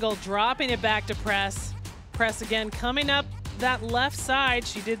 Stengel dropping it back to Press. Press again coming up that left side.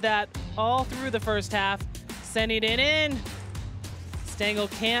 She did that all through the first half. Sending it in. Stengel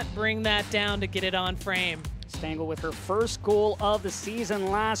can't bring that down to get it on frame. Stengel with her first goal of the season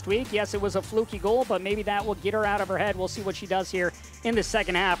last week. Yes, it was a fluky goal, but maybe that will get her out of her head. We'll see what she does here in the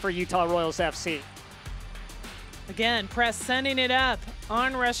second half for Utah Royals FC. Again, Press sending it up.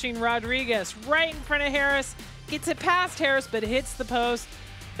 On-rushing Rodriguez right in front of Harris. Gets it past Harris, but hits the post.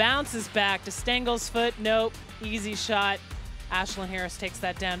 Bounces back to Stengel's foot. Nope, easy shot. Ashlyn Harris takes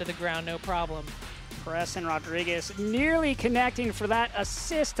that down to the ground, no problem. Press and Rodriguez nearly connecting for that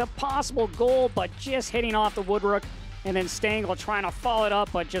assist to possible goal, but just hitting off the woodwork. And then Stengel trying to follow it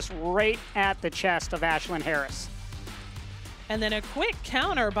up, but just right at the chest of Ashlyn Harris. And then a quick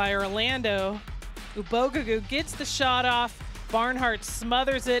counter by Orlando. Ubogagu gets the shot off. Barnhart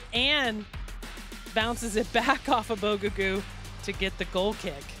smothers it and bounces it back off of Ubogagu to get the goal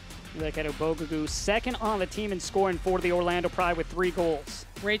kick. Look at Ubogagu, second on the team in scoring for the Orlando Pride with 3 goals.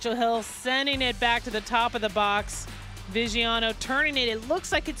 Rachel Hill sending it back to the top of the box. Vigiano turning it. It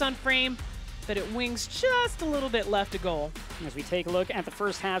looks like it's on frame, but it wings just a little bit left of goal. As we take a look at the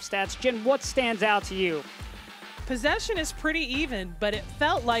first half stats, Jen, what stands out to you? Possession is pretty even, but it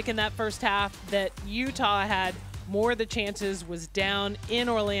felt like in that first half that Utah had more of the chances, was down in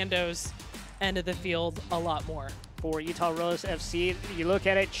Orlando's end of the field a lot more. For Utah Royals FC, you look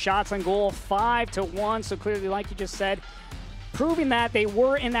at it, shots on goal 5-1, so clearly, like you just said, proving that they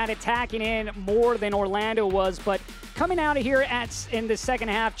were in that attacking end more than Orlando was. But coming out of here in the second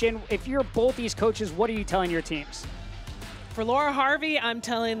half, Jen, if you're both these coaches, what are you telling your teams? For Laura Harvey, I'm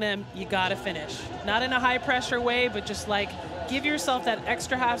telling them you gotta finish. Not in a high pressure way, but just like give yourself that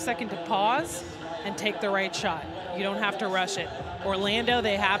extra half second to pause and take the right shot. You don't have to rush it. Orlando,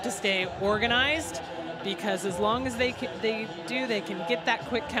 they have to stay organized, because as long as they can get that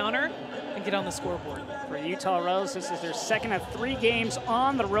quick counter and get on the scoreboard. For Utah Royals, this is their second of 3 games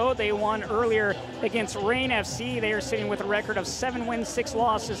on the road. They won earlier against Reign FC. They are sitting with a record of 7 wins, 6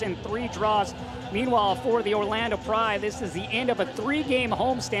 losses, and 3 draws. Meanwhile, for the Orlando Pride, this is the end of a 3-game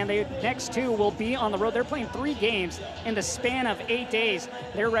homestand. The next 2 will be on the road. They're playing 3 games in the span of 8 days.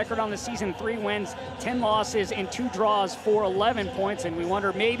 Their record on the season, 3 wins, 10 losses, and 2 draws for 11 points. And we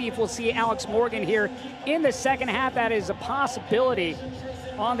wonder maybe if we'll see Alex Morgan here in the second half. That is a possibility.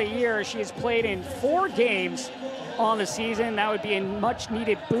 On the year, she has played in 4 games on the season. That would be a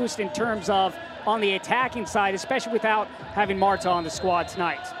much-needed boost in terms of on the attacking side, especially without having Marta on the squad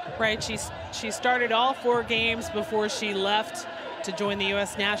tonight. Right, she started all 4 games before she left to join the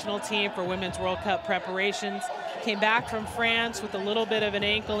U.S. national team for Women's World Cup preparations. Came back from France with a little bit of an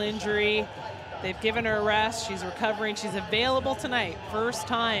ankle injury. They've given her a rest. She's recovering. She's available tonight, first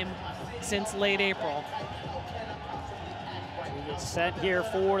time since late April. We get set here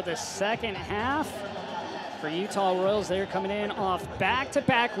for the second half. For Utah Royals, they're coming in off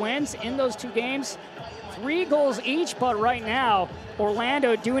back-to-back wins in those 2 games. 3 goals each, but right now,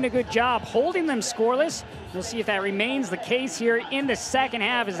 Orlando doing a good job holding them scoreless. We'll see if that remains the case here in the second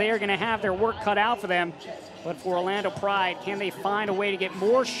half, as they are going to have their work cut out for them. But for Orlando Pride, can they find a way to get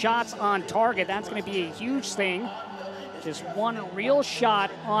more shots on target? That's going to be a huge thing. Just 1 real shot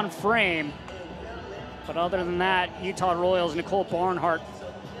on frame. But other than that, Utah Royals, Nicole Barnhart,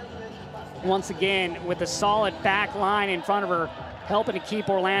 once again with a solid back line in front of her, helping to keep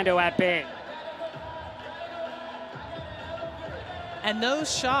Orlando at bay. And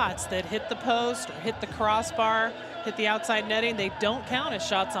those shots that hit the post or hit the crossbar, hit the outside netting, they don't count as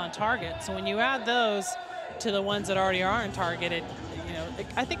shots on target. So when you add those to the ones that already are on target,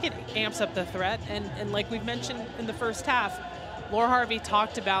 I think it amps up the threat. And like we've mentioned in the first half, Laura Harvey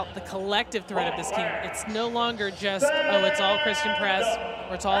talked about the collective threat of this team. It's no longer just, oh, it's all Kristen Press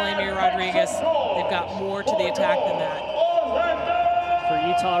or it's all Amy Rodriguez. They've got more to the attack than that. For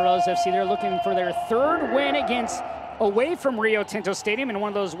Utah Royals FC, they're looking for their 3rd win against away from Rio Tinto Stadium. In one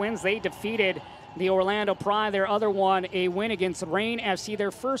of those wins, they defeated the Orlando Pride. Their other one, a win against Reign FC,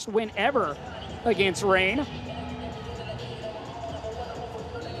 their first win ever against Reign.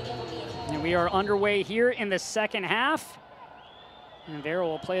 And we are underway here in the second half. And Vera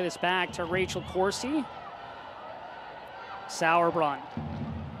will play this back to Rachel Corsi. Sauerbrunn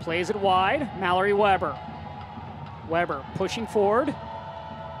plays it wide. Mallory Weber. Weber pushing forward.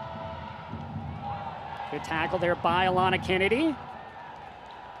 Good tackle there by Alana Kennedy.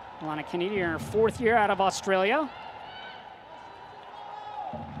 Alana Kennedy in her 4th year out of Australia.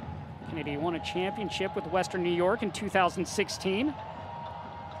 Kennedy won a championship with Western New York in 2016.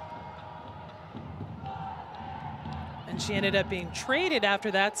 And she ended up being traded after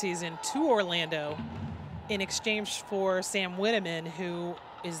that season to Orlando in exchange for Sam Whitteman, who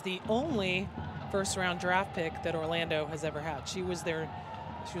is the only first-round draft pick that Orlando has ever had. She was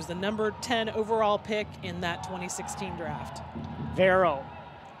the number 10 overall pick in that 2016 draft. Vero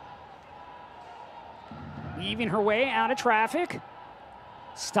weaving her way out of traffic.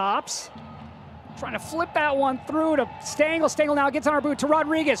 Stops. Trying to flip that one through to Stengel. Stengel now gets on her boot to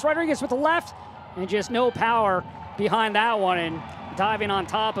Rodriguez. Rodriguez with the left, and just no power behind that one. And diving on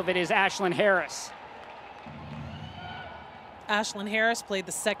top of it is Ashlyn Harris. Ashlyn Harris played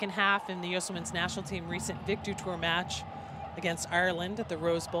the second half in the U.S. Women's National Team recent Victory Tour match against Ireland at the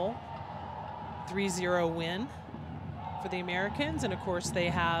Rose Bowl. 3-0 win for the Americans. And of course, they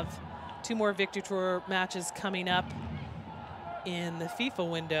have 2 more Victory Tour matches coming up in the FIFA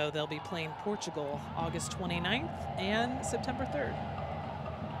window. They'll be playing Portugal August 29th and September 3rd.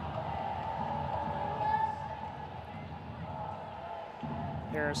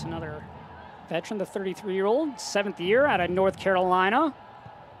 There's another veteran, the 33-year-old, 7th year out of North Carolina.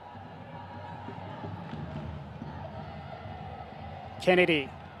 Kennedy.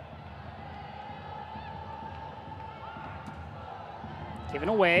 Given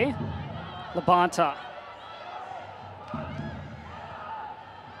away. Labonta.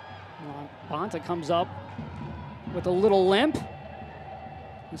 Labonta comes up with a little limp.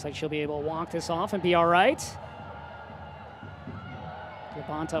 Looks like she'll be able to walk this off and be all right.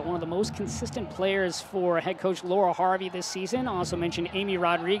 Labonta, one of the most consistent players for head coach Laura Harvey this season. Also mentioned Amy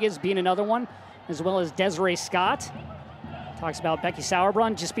Rodriguez being another one, as well as Desiree Scott. Talks about Becky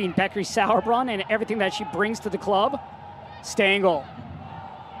Sauerbrunn just being Becky Sauerbrunn and everything that she brings to the club. Stengel.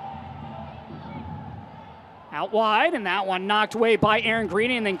 Out wide, and that one knocked away by Erin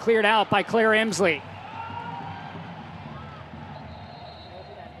Green and then cleared out by Claire Emsley.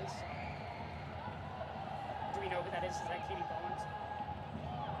 Do we know who that is? Is that Katie Bowen?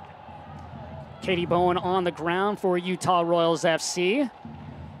 Katie Bowen on the ground for Utah Royals FC.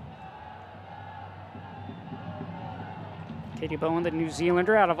 Katie Bowen, the New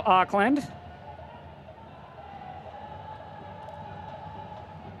Zealander out of Auckland.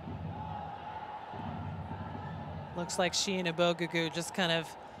 Looks like she and Abogugu just kind of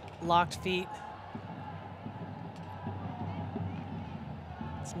locked feet.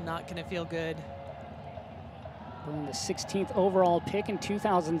 It's not going to feel good. Bowen, the 16th overall pick in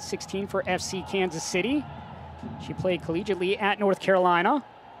 2016 for FC Kansas City. She played collegiately at North Carolina.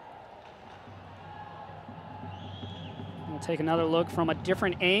 We'll take another look from a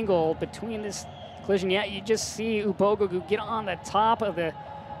different angle between this collision. Yeah, you just see Ubogugu get on the top of the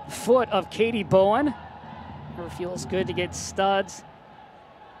foot of Katie Bowen. Never feels good to get studs.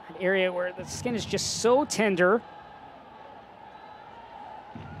 An area where the skin is just so tender.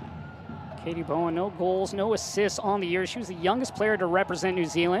 Katie Bowen, no goals, no assists on the year. She was the youngest player to represent New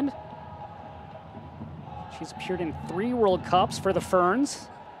Zealand. She's appeared in 3 World Cups for the Ferns.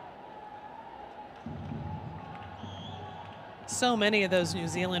 So many of those New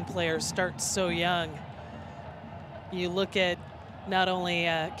Zealand players start so young. You look at not only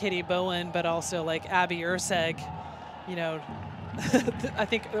Katie Bowen, but also like Abby Urseg. You know, I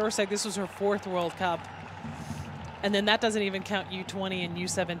think Urseg, this was her 4th World Cup. And then that doesn't even count U20 and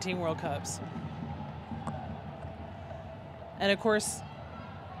U17 World Cups. And of course,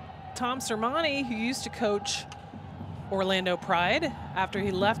 Tom Sermani, who used to coach Orlando Pride, after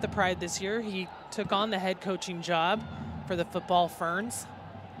he left the Pride this year, he took on the head coaching job for the football Ferns,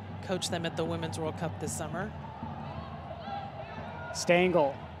 coached them at the Women's World Cup this summer.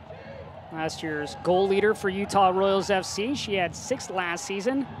 Stengel, last year's goal leader for Utah Royals FC. She had 6 last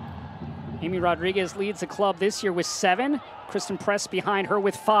season. Amy Rodriguez leads the club this year with 7. Kristen Press behind her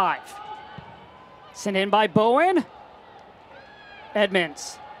with 5. Sent in by Bowen.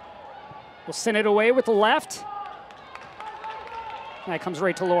 Edmonds will send it away with the left. That comes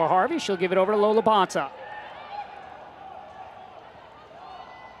right to Laura Harvey. She'll give it over to Lola Bonta.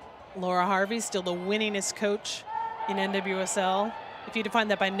 Laura Harvey, still the winningest coach in NWSL. If you define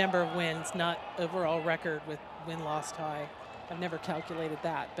that by number of wins, not overall record with win-loss tie. I've never calculated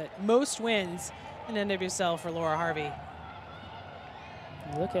that, but most wins in NWSL for Laura Harvey.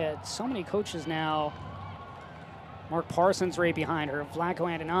 Look at so many coaches now. Mark Parsons right behind her, Vlatko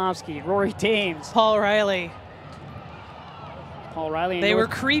Andonovski, Rory Dames. Paul Riley. Paul Riley. They were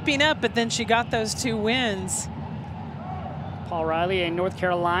creeping up, but then she got those 2 wins. Paul Riley in North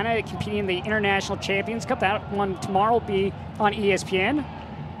Carolina competing in the International Champions Cup. That one tomorrow will be on ESPN.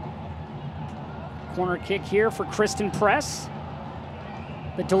 Corner kick here for Kristen Press.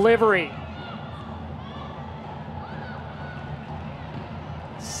 The delivery.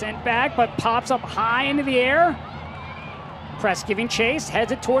 Sent back, but pops up high into the air. Press giving chase,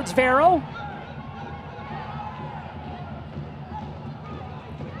 heads it towards Vero.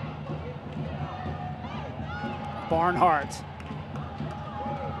 Barnhart.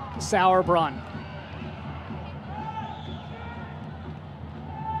 Sauerbrunn.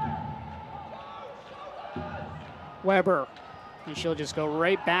 Weber. And she'll just go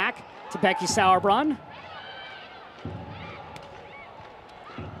right back to Becky Sauerbrunn.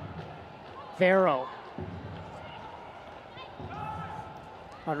 Vero.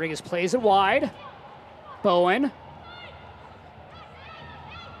 Rodriguez plays it wide. Bowen.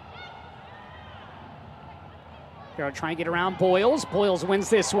 Vero trying to get around Boyles. Boyles wins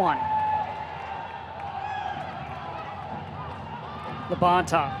this one.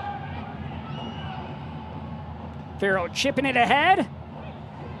 Labonta. Vero chipping it ahead.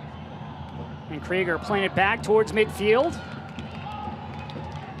 And Krieger playing it back towards midfield.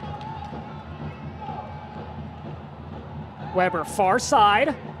 Weber far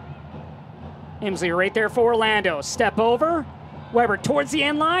side. Imsley right there for Orlando. Step over. Weber towards the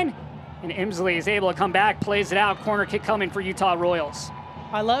end line. And Imsley is able to come back, plays it out. Corner kick coming for Utah Royals.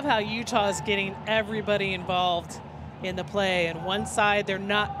 I love how Utah is getting everybody involved in the play. And one side, they're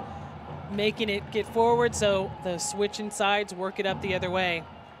not making it get forward, so the switching sides work it up the other way.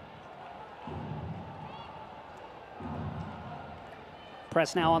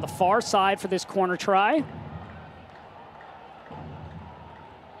 Press now on the far side for this corner try.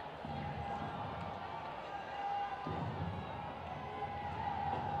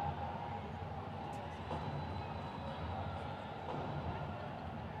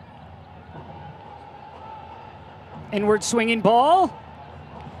 Inward swinging ball.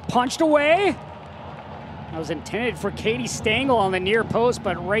 Punched away. That was intended for Katie Stengel on the near post,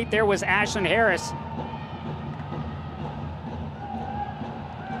 but right there was Ashlyn Harris.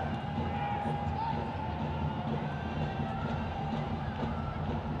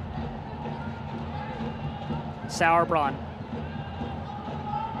 Sauerbrunn.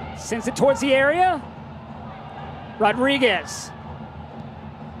 Sends it towards the area. Rodriguez.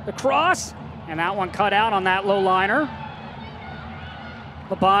 The cross. And that one cut out on that low liner.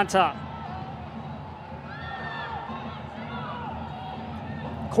 Labonta.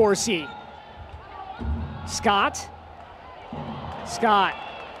 Corsi. Scott. Scott.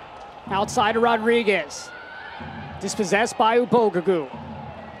 Outside of Rodriguez. Dispossessed by Ubogagu.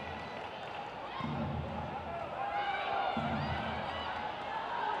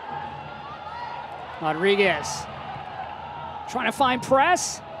 Rodriguez. Trying to find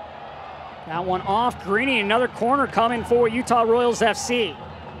Press. That one off Greeny. Another corner coming for Utah Royals FC.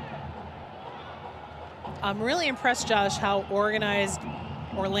 I'm really impressed, Josh, how organized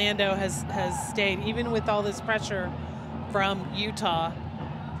Orlando has stayed, even with all this pressure from Utah.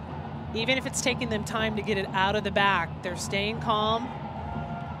 Even if it's taking them time to get it out of the back, they're staying calm.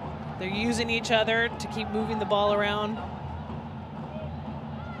 They're using each other to keep moving the ball around.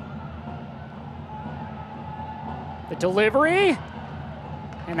 The delivery.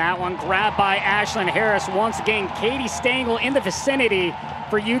 And that one grabbed by Ashlyn Harris. Once again, Katie Stengel in the vicinity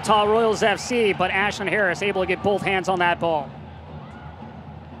for Utah Royals FC, but Ashlyn Harris able to get both hands on that ball.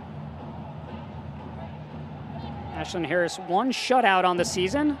 Ashlyn Harris, one shutout on the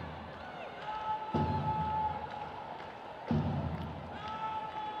season.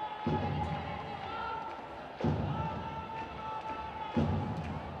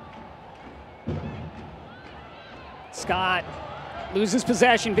 Scott loses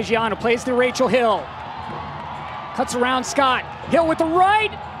possession. Vigiano plays to Rachel Hill. Cuts around Scott. Hill with the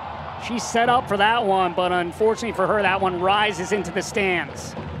right. She's set up for that one, but unfortunately for her, that one rises into the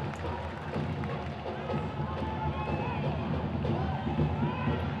stands.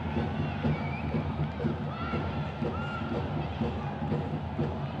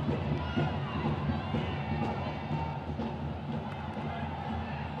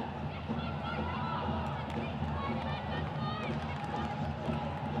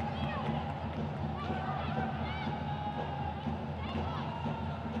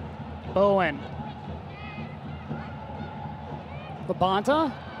 Bowen.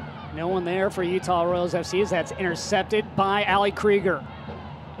 Labonta. No one there for Utah Royals FC as that's intercepted by Allie Krieger.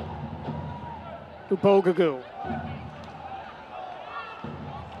 Ubogagu.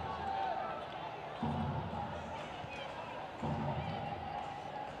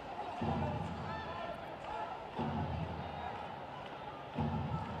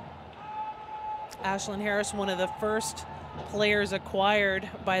 Ashlyn Harris, one of the first players acquired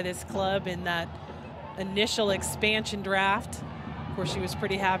by this club in that initial expansion draft. Of course, she was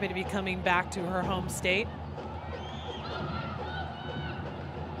pretty happy to be coming back to her home state.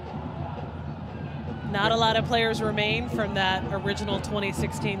 Not a lot of players remain from that original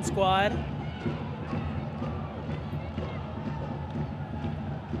 2016 squad.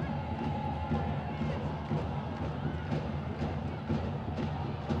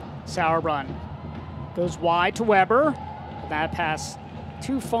 Sauerbrunn goes wide to Weber. That pass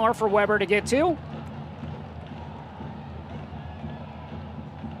too far for Weber to get to.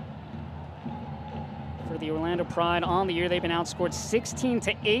 For the Orlando Pride on the year, they've been outscored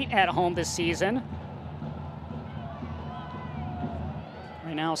 16-8 at home this season.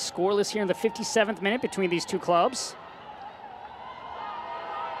 Right now, scoreless here in the 57th minute between these two clubs.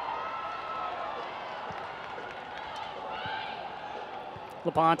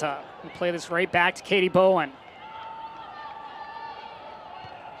 Labonta will play this right back to Katie Bowen.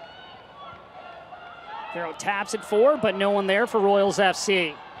 Farrow taps it forward, but no one there for Royals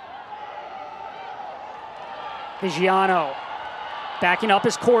FC. Vigiano backing up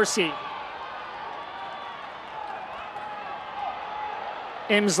is Corsi.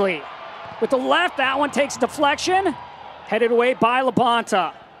 Imsley with the left, that one takes a deflection. Headed away by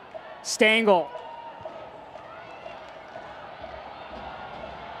Labonta. Stengel.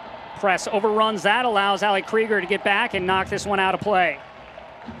 Press overruns that, allows Allie Krieger to get back and knock this one out of play.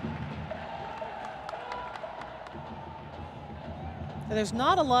 There's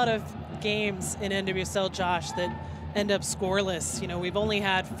not a lot of games in NWSL, Josh, that end up scoreless. You know, we've only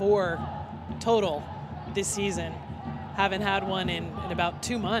had 4 total this season. Haven't had one in about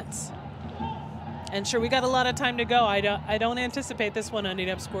 2 months. And sure, we got a lot of time to go. I don't anticipate this one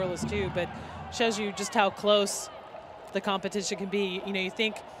ending up scoreless too, but shows you just how close the competition can be. You know, you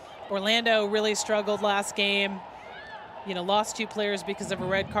think Orlando really struggled last game, you know, lost 2 players because of a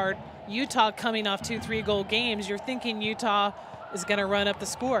red card. Utah coming off 2 3-goal games, you're thinking Utah is going to run up the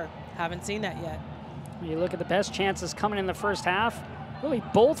score. Haven't seen that yet. You look at the best chances coming in the first half, really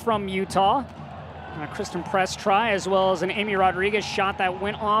both from Utah. A Kristen Press try, as well as an Amy Rodriguez shot that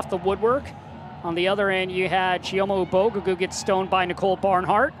went off the woodwork. On the other end, you had Chioma Ubogagu get stoned by Nicole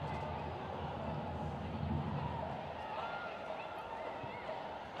Barnhart.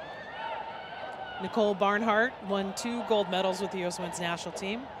 Nicole Barnhart won 2 gold medals with the U.S. Women's National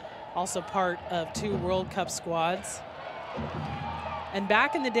Team, also part of 2 World Cup squads. And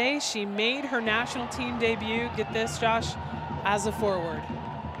back in the day, she made her national team debut, get this, Josh, as a forward.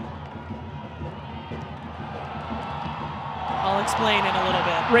 I'll explain in a little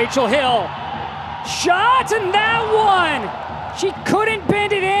bit. Rachel Hill, shot, and that one! She couldn't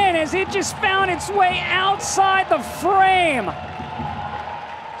bend it in as it just found its way outside the frame.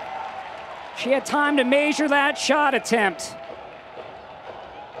 She had time to measure that shot attempt.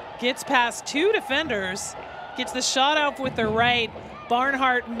 Gets past 2 defenders, gets the shot off with the right.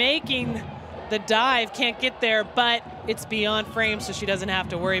 Barnhart making the dive, can't get there, but it's beyond frame, so she doesn't have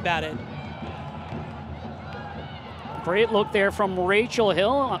to worry about it. Great look there from Rachel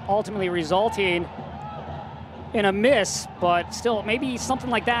Hill, ultimately resulting in a miss, but still, maybe something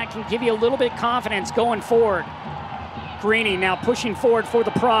like that can give you a little bit of confidence going forward. Greeny now pushing forward for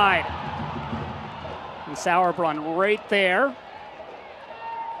the Pride. And Sauerbrunn right there.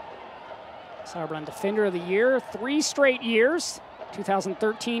 Sauerbrunn Defender of the Year, 3 straight years,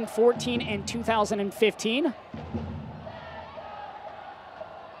 2013, 14, and 2015.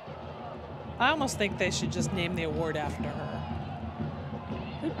 I almost think they should just name the award after her.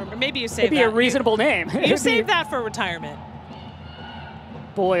 Or maybe you save It'd be a reasonable name. You save that for retirement.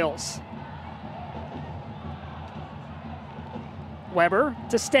 Boyles. Weber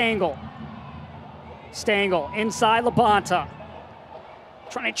to Stengel. Stengel inside Labonta.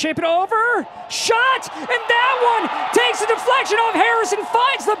 Trying to chip it over. Shot! And that one takes a deflection off Harrison,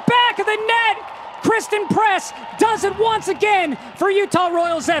 finds the back of the net. Kristen Press does it once again for Utah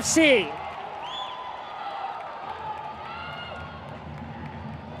Royals FC.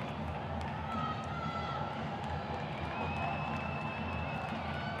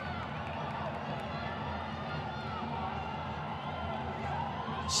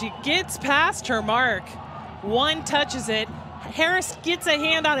 She gets past her mark. One touches it, Harris gets a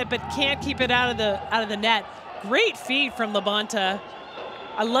hand on it, but can't keep it out of the net. Great feed from Labonta.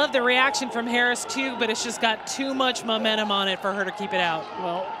 I love the reaction from Harris too, but it's just got too much momentum on it for her to keep it out.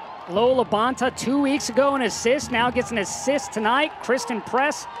 Well, Lo Labonta 2 weeks ago an assist, now gets an assist tonight. Kristen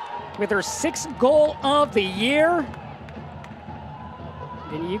Press with her 6th goal of the year.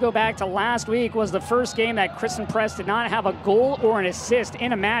 And you go back to last week was the first game that Kristen Press did not have a goal or an assist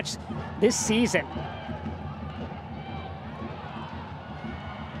in a match this season.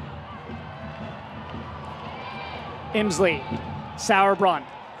 Imsley, Sauerbrunn.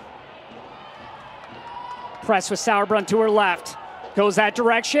 Press with Sauerbrunn to her left. Goes that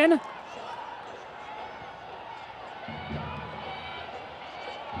direction.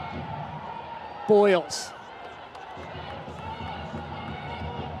 Boyles.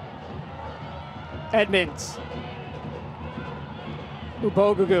 Edmonds.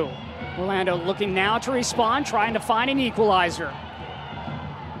 Ubogugu. Orlando looking now to respond, trying to find an equalizer.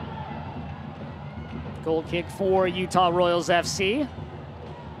 Goal kick for Utah Royals FC.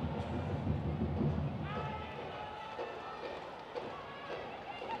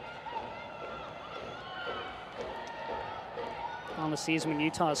 On the season when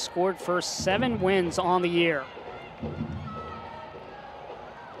Utah has scored first 7 wins on the year.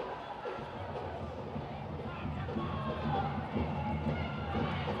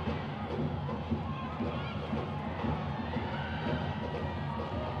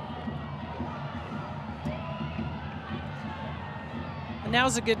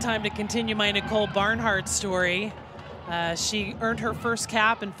 Now's a good time to continue my Nicole Barnhart story. She earned her first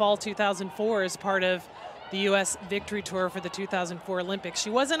cap in fall 2004 as part of the U.S. Victory Tour for the 2004 Olympics. She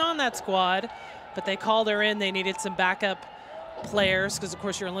wasn't on that squad, but they called her in. They needed some backup players because, of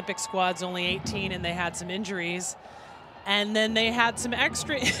course, your Olympic squad's only 18 and they had some injuries. And then they had some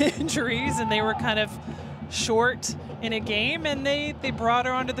extra injuries and they were kind of short in a game, and they brought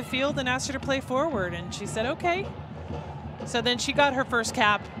her onto the field and asked her to play forward, and she said, okay. So then she got her first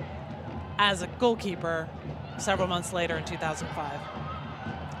cap as a goalkeeper several months later in 2005.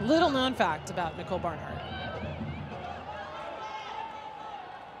 Little known fact about Nicole Barnhart.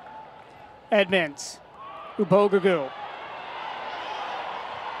 Edmonds, Ubogugu.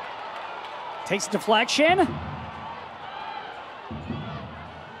 Takes a deflection.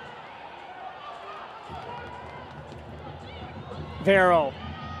 Vero.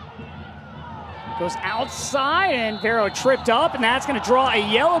 Goes outside, and Vero tripped up, and that's going to draw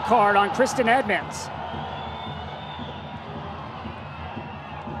a yellow card on Kristen Edmonds.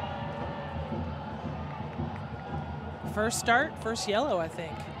 First start, first yellow, I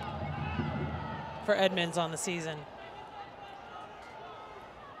think, for Edmonds on the season.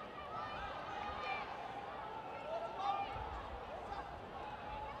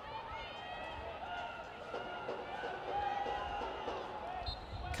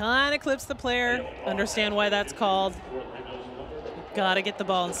 Kind of clips the player. Understand why that's called. Got to get the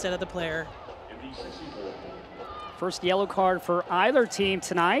ball instead of the player. First yellow card for either team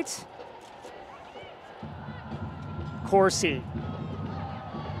tonight. Corsi.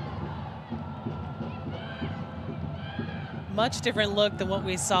 Much different look than what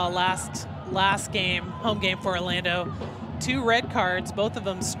we saw last game, home game for Orlando. 2 red cards, both of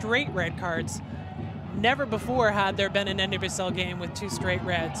them straight red cards. Never before had there been an NWSL game with 2 straight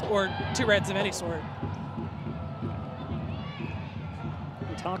reds, or 2 reds of any sort.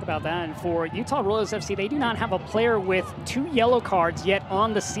 We'll talk about that. And for Utah Royals FC, they do not have a player with 2 yellow cards yet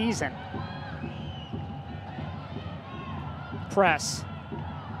on the season. Press.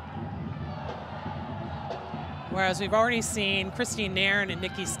 Whereas we've already seen Christine Nairn and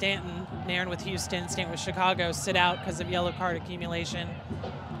Nikki Stanton, Nairn with Houston, Stanton with Chicago, sit out because of yellow card accumulation.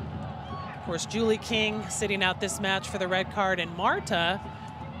 Of course, Julie King sitting out this match for the red card, and Marta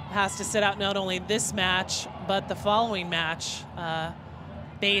has to sit out not only this match, but the following match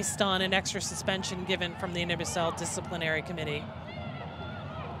based on an extra suspension given from the NWSL disciplinary committee.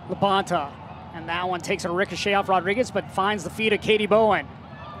 Labonta, and that one takes a ricochet off Rodriguez, but finds the feet of Katie Bowen.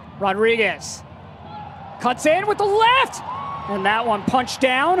 Rodriguez cuts in with the left, and that one punched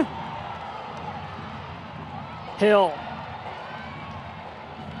down. Hill.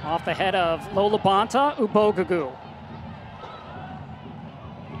 Off the head of Lo Labonta, Ubogugu.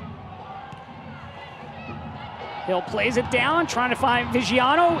 Hill plays it down, trying to find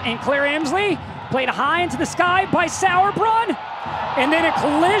Vigiano and Claire Emsley. Played high into the sky by Sauerbrunn. And then a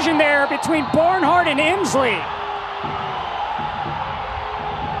collision there between Barnhart and Emsley.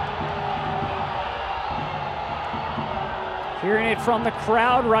 Hearing it from the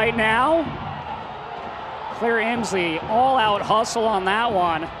crowd right now. Claire Emsley, all-out hustle on that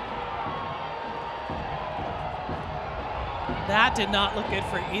one. That did not look good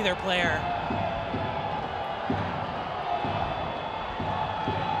for either player.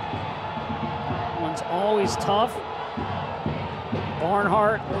 One's always tough.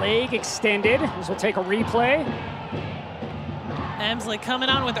 Barnhart leg extended. This will take a replay. Emsley coming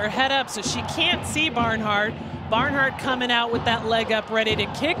on with her head up so she can't see Barnhart. Barnhart coming out with that leg up ready to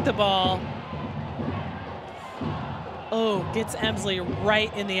kick the ball. Oh, gets Emsley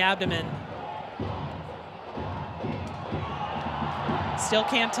right in the abdomen. Still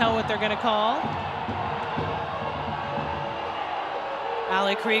can't tell what they're going to call.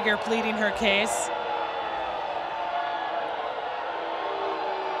 Allie Krieger pleading her case.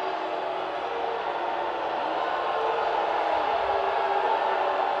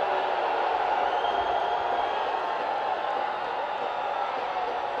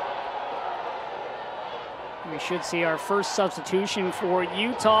 We should see our first substitution for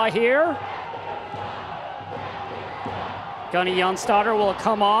Utah here. Gunny Youngstotter will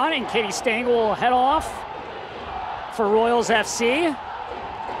come on, and Katie Stengel will head off for Royals FC.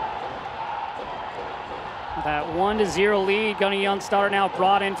 That 1-0 lead, Gunny Youngstotter now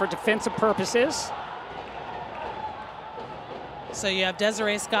brought in for defensive purposes. So you have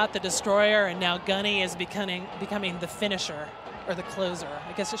Desiree Scott, the destroyer, and now Gunny is becoming the finisher, or the closer.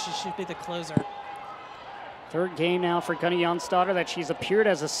 I guess she should be the closer. Third game now for Gunny Youngstotter that she's appeared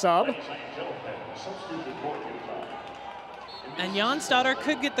as a sub. And Youngstotter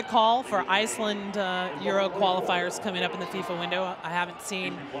could get the call for Iceland Euro qualifiers coming up in the FIFA window. I haven't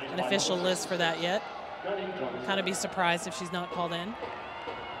seen an official list for that yet. Kind of be surprised if she's not called in.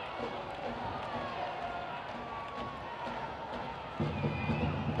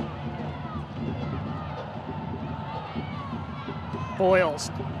 Boyles,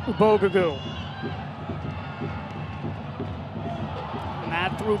 Ubogugu. And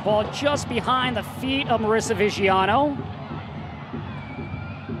that through ball just behind the feet of Marissa Vigiano.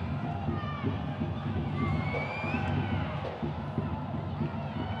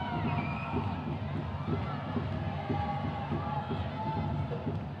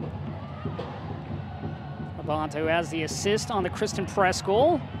 Labonte, who has the assist on the Kristen Press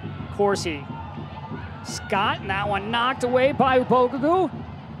goal. Corsi. Scott, and that one knocked away by Ubogugu.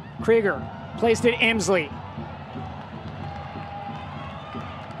 Krieger placed it Emsley.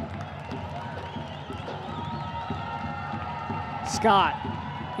 Scott.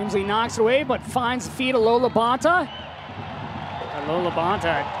 Emsley knocks it away, but finds the feet of Lola Bonta. Lola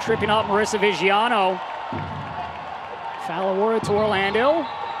Bonta tripping up Marissa Vigiano. Foul awarded to Orlando.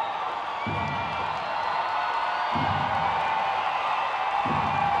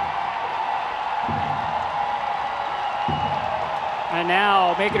 And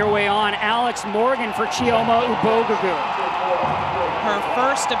now making her way on, Alex Morgan for Chioma Ubogugu. Her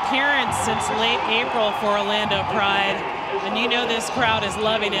first appearance since late April for Orlando Pride, and you know this crowd is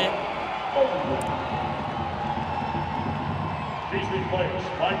loving it. She's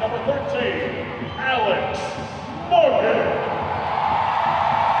replaced by number 13, Alex Morgan.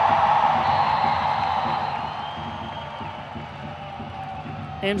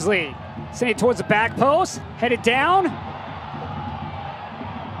 Emsley sending it towards the back post, headed down.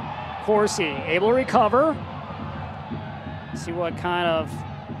 Corsi able to recover. See what kind of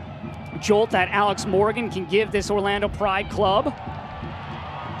jolt that Alex Morgan can give this Orlando Pride club.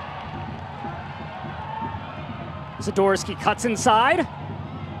 Zadorsky cuts inside.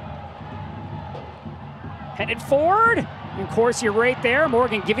 Headed forward. And Corsi right there.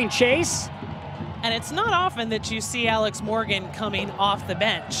 Morgan giving chase. And it's not often that you see Alex Morgan coming off the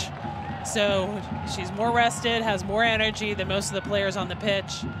bench. So she's more rested, has more energy than most of the players on the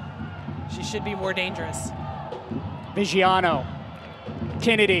pitch. She should be more dangerous. Vigiano.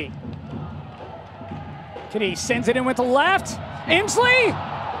 Kennedy. Kennedy sends it in with the left. Emsley!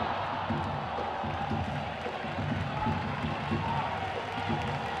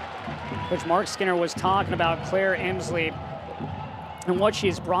 Coach Mark Skinner was talking about Claire Emsley and what she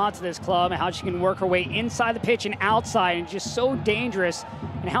has brought to this club and how she can work her way inside the pitch and outside, and just so dangerous.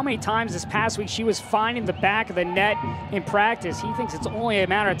 And how many times this past week she was finding the back of the net in practice. He thinks it's only a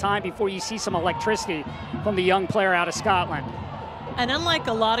matter of time before you see some electricity from the young player out of Scotland. And unlike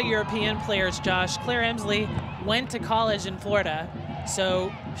a lot of European players, Josh, Claire Emsley went to college in Florida,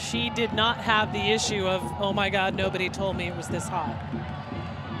 so she did not have the issue of, oh my God, nobody told me it was this hot.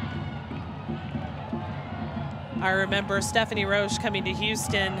 I remember Stephanie Roche coming to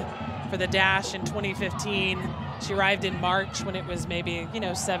Houston for the Dash in 2015. She arrived in March when it was maybe,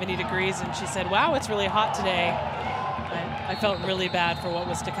 70 degrees, and she said, wow, it's really hot today. I felt really bad for what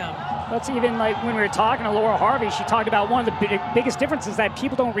was to come. That's even like when we were talking to Laura Harvey, she talked about one of the biggest differences that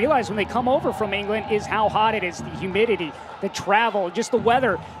people don't realize when they come over from England is how hot it is, the humidity, the travel, just the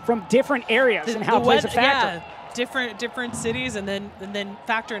weather from different areas and how it plays a factor. Yeah, different cities, and then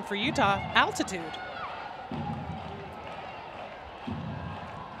factor in for Utah, altitude.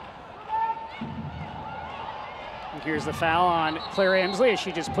 And here's the foul on Claire Emsley as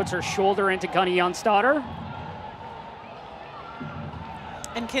she just puts her shoulder into Gunny Youngstotter.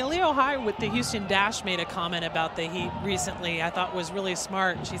 And Kaylee O'Hare with the Houston Dash made a comment about the heat recently I thought was really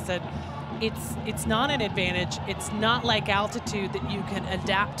smart. She said, it's not an advantage. It's not like altitude that you can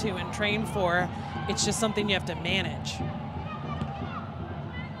adapt to and train for. It's just something you have to manage.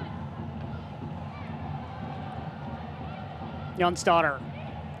 Youngstotter.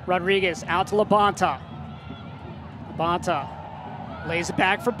 Rodriguez out to Labonta. Labonta lays it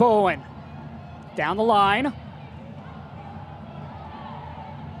back for Bowen. Down the line.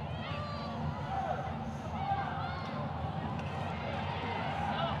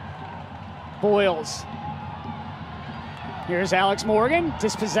 Boyles. Here's Alex Morgan,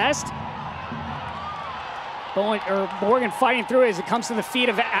 dispossessed. Morgan fighting through as it comes to the feet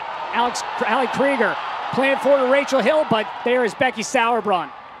of Allie Krieger. Playing forward to Rachel Hill, but there is Becky Sauerbrunn.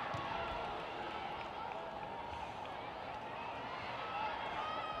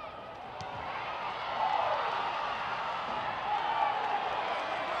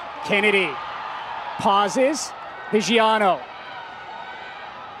 Kennedy pauses. Vigiano.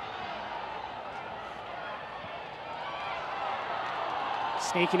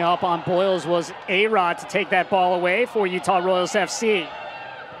 Sneaking up on Boyles was A-Rod to take that ball away for Utah Royals FC.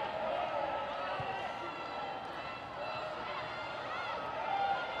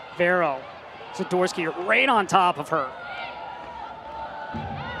 Vero. Zadorsky right on top of her.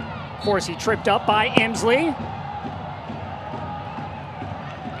 Horsey tripped up by Emsley.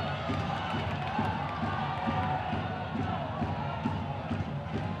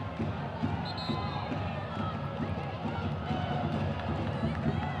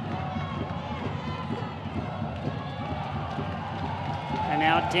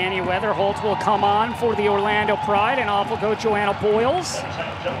 Now Danny Weatherholt will come on for the Orlando Pride, and off will go Joanna Boyles.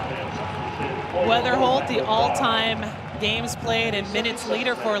 Weatherholt, the all-time games played and minutes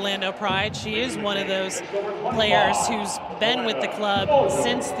leader for Orlando Pride. She is one of those players who's been with the club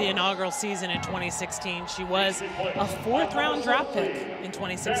since the inaugural season in 2016. She was a fourth-round draft pick in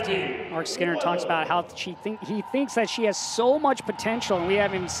 2016. Mark Skinner talks about how he thinks that she has so much potential, and we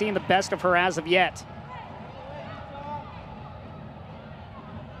haven't even seen the best of her as of yet.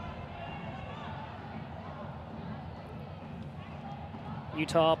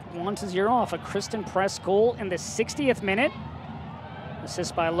 Utah 1-0 off a Kristen Press goal in the 60th minute.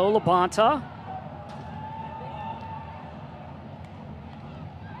 Assist by Lola Bonta.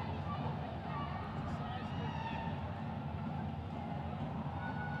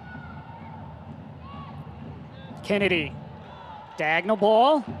 Kennedy. Diagonal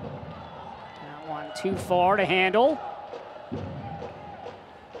ball. That one too far to handle.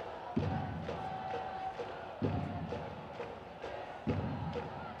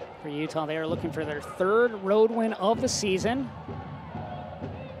 For Utah, they are looking for their third road win of the season.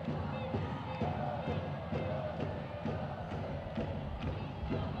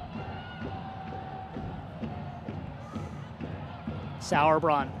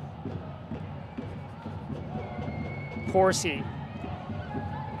 Sauerbrunn. Horsey.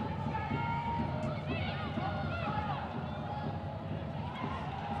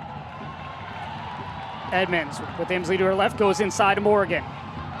 Edmonds with Emsley to her left goes inside to Morgan.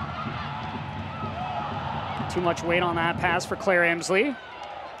 Too much weight on that pass for Claire Emsley.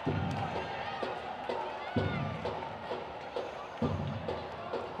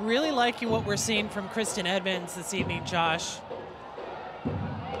 Really liking what we're seeing from Kristen Edmonds this evening, Josh.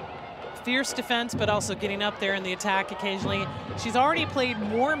 Fierce defense, but also getting up there in the attack occasionally. She's already played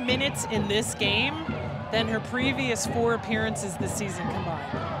more minutes in this game than her previous 4 appearances this season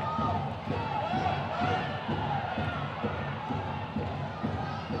combined.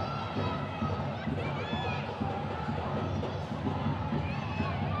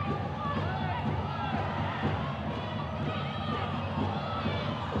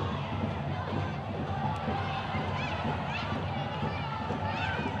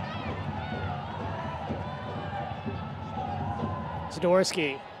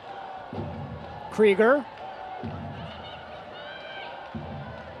 Zadorsky. Krieger.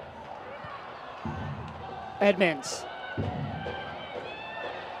 Edmonds.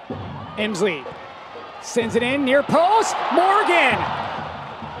 Emsley sends it in near post. Morgan.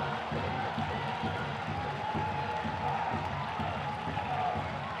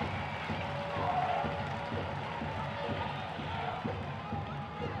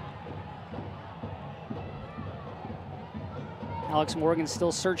 Alex Morgan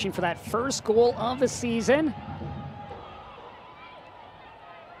still searching for that first goal of the season.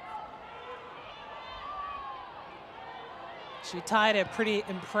 She tied a pretty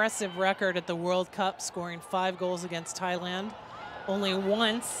impressive record at the World Cup, scoring 5 goals against Thailand. Only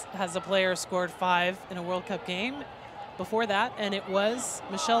once has a player scored 5 in a World Cup game before that, and it was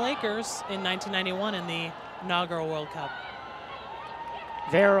Michelle Akers in 1991 in the inaugural World Cup.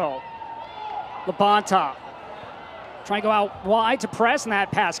 Vero, Labonta, trying to go out wide to press, and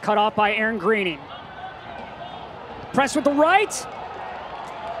that pass cut off by Aaron Greening. Press with the right.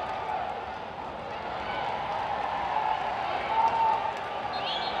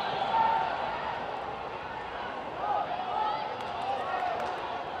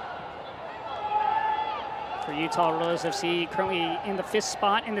 For Utah Royals FC, currently in the 5th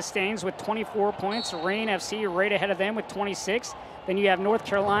spot in the standings with 24 points. Reign FC right ahead of them with 26. Then you have North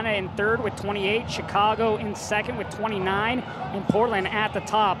Carolina in 3rd with 28, Chicago in 2nd with 29, and Portland at the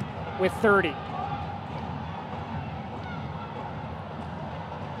top with 30.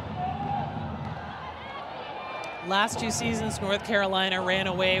 Last 2 seasons, North Carolina ran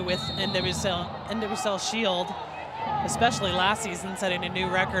away with NWSL Shield, especially last season, setting a new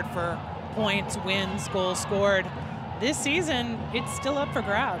record for points, wins, goals scored. This season, it's still up for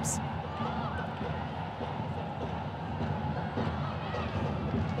grabs.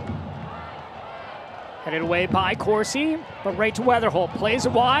 Headed away by Corsi, but right to Weatherholt. Plays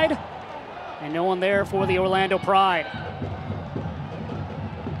it wide, and no one there for the Orlando Pride.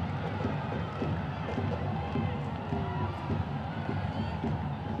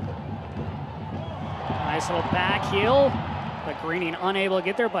 Nice little back heel, but Greening unable to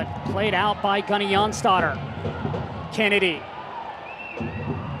get there, but played out by Gunny Jonstadter. Kennedy.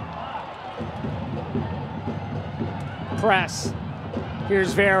 Press.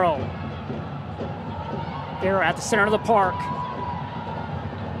 Here's Vero. Vero at the center of the park.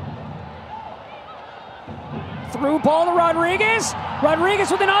 Through ball to Rodriguez.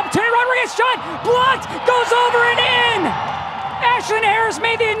 Rodriguez with an opportunity. Rodriguez shot blocked, goes over and in. Ashlyn Harris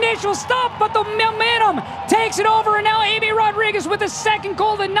made the initial stop, but the momentum takes it over, and now Amy Rodriguez with the 2nd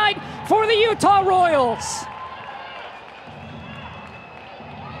goal of the night for the Utah Royals.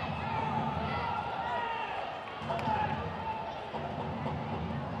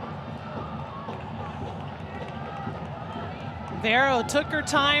 Vero took her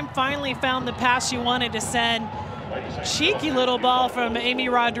time, finally found the pass she wanted to send. Cheeky little ball from Amy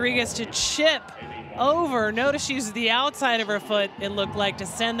Rodriguez to chip over. Notice she used the outside of her foot, it looked like, to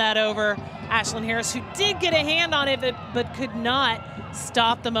send that over. Ashlyn Harris, who did get a hand on it, but could not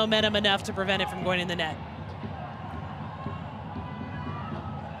stop the momentum enough to prevent it from going in the net.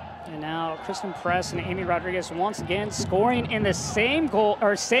 And now Kristen Press and Amy Rodriguez once again scoring in the same goal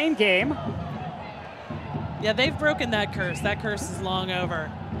or same game. Yeah, they've broken that curse. That curse is long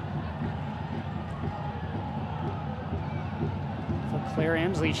over. For Claire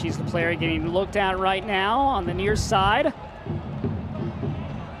Emsley, she's the player getting looked at right now on the near side.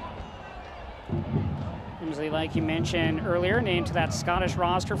 Emsley, like you mentioned earlier, named to that Scottish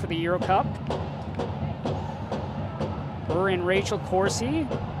roster for the Euro Cup. Her and Rachel Corsi.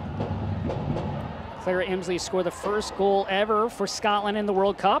 Claire Emsley scored the first goal ever for Scotland in the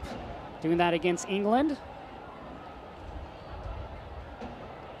World Cup, doing that against England.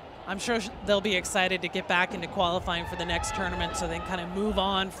 I'm sure they'll be excited to get back into qualifying for the next tournament, so they can kind of move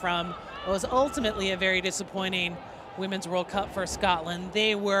on from what was ultimately a very disappointing Women's World Cup for Scotland.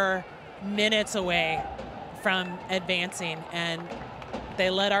 They were minutes away from advancing, and they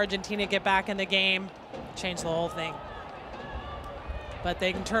let Argentina get back in the game, change the whole thing. But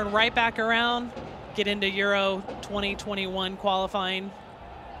they can turn right back around, get into Euro 2021 qualifying.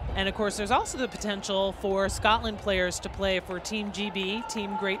 And of course, there's also the potential for Scotland players to play for Team GB,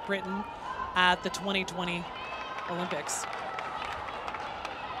 Team Great Britain, at the 2020 Olympics.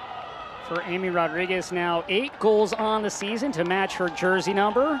 For Amy Rodriguez, now 8 goals on the season to match her jersey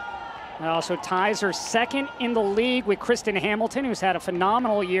number. That also ties her 2nd in the league with Kristen Hamilton, who's had a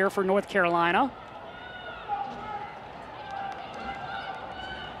phenomenal year for North Carolina.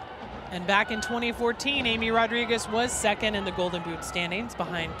 And back in 2014, Amy Rodriguez was 2nd in the Golden Boot standings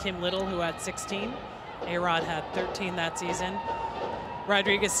behind Kim Little, who had 16. A-Rod had 13 that season.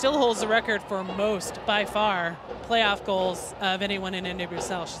 Rodriguez still holds the record for most, by far, playoff goals of anyone in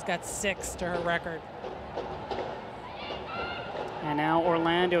NWSL. She's got 6 to her record. And now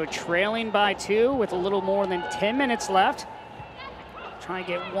Orlando trailing by 2 with a little more than 10 minutes left. Trying to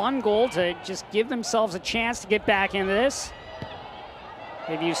get 1 goal to just give themselves a chance to get back into this.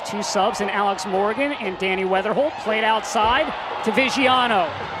 They've used 2 subs in Alex Morgan and Danny Weatherholt. Played outside to Vigiano.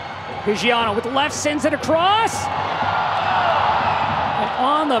 Vigiano with the left, sends it across.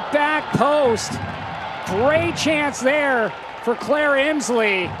 the back post. Great chance there for Claire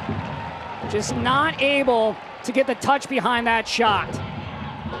Emsley. Just not able to get the touch behind that shot.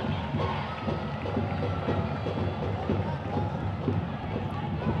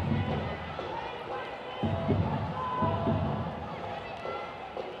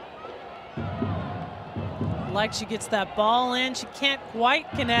 Like she gets that ball in, she can't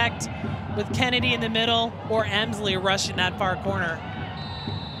quite connect with Kennedy in the middle or Emsley rushing that far corner.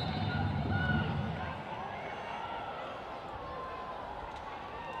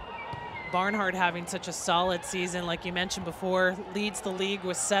 Barnhart having such a solid season, like you mentioned before, leads the league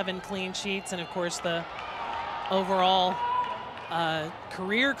with 7 clean sheets, and of course the overall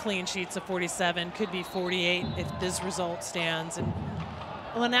career clean sheets of 47, could be 48 if this result stands. And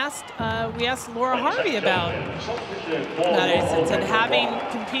we asked Laura Harvey about it, and having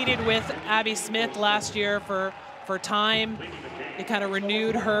competed with Abby Smith last year for time, it kind of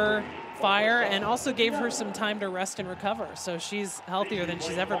renewed her fire and also gave her some time to rest and recover. So she's healthier than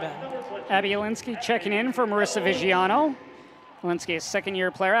she's ever been. Abby Alinsky checking in for Marissa Vigiano. Alinsky, a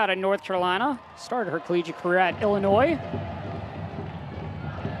second-year player out of North Carolina, started her collegiate career at Illinois.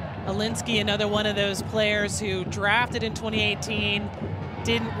 Alinsky, another one of those players who drafted in 2018,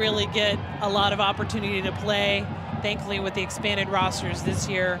 didn't really get a lot of opportunity to play. Thankfully, with the expanded rosters this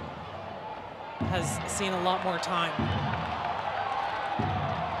year, has seen a lot more time.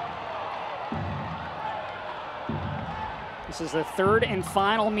 This is the third and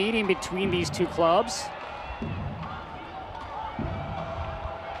final meeting between these two clubs.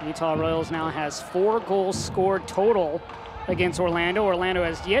 Utah Royals now has 4 goals scored total against Orlando. Orlando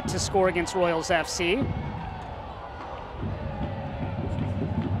has yet to score against Royals FC.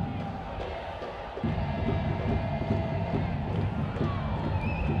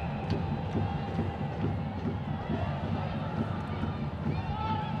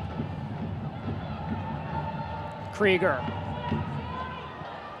 Krieger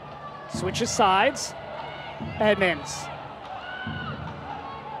switches sides. Edmonds.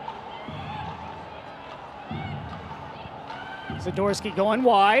 Zadorsky going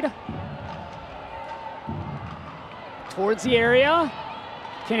wide. Towards the area.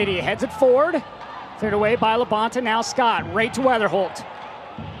 Kennedy heads it forward. Cleared away by Labonta. Now Scott. Right to Weatherholt.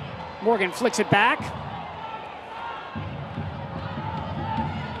 Morgan flicks it back.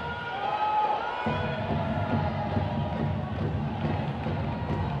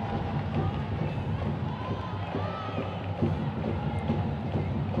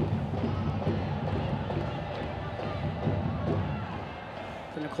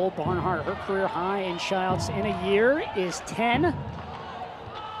 Nicole Barnhart, her career high in shutouts in a year is 10.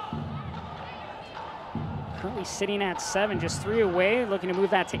 Currently sitting at 7, just 3 away, looking to move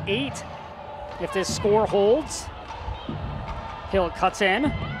that to 8 if this score holds. Hill cuts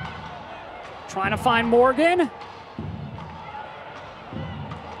in, trying to find Morgan.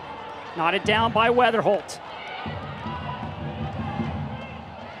 Knotted down by Weatherholt.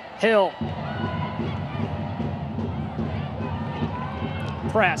 Hill.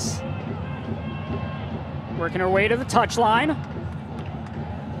 Press. Working her way to the touchline.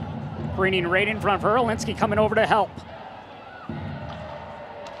 Greening right in front of her. Alinsky coming over to help.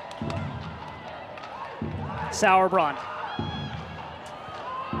 Sauerbrunn.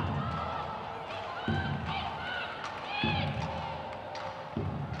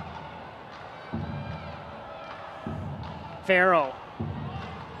 Farrow.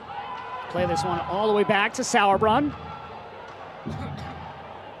 Play this one all the way back to Sauerbrunn.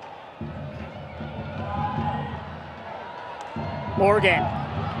 Morgan.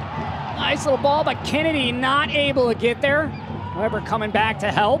 Nice little ball, but Kennedy not able to get there. Weber coming back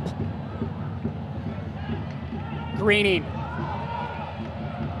to help. Greening.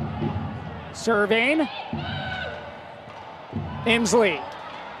 Surveying. Emsley.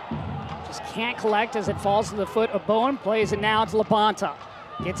 Just can't collect as it falls to the foot of Bowen. Plays it now to Labonta.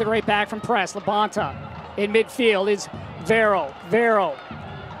 Gets it right back from press. Labonta in midfield is Vero. Vero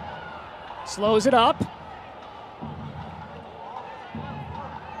slows it up.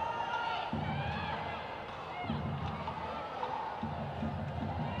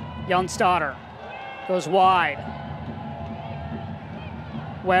 Youngstotter goes wide.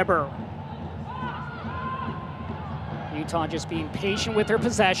 Weber. Utah just being patient with their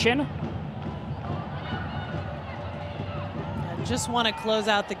possession. I just want to close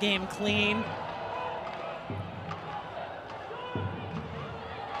out the game clean.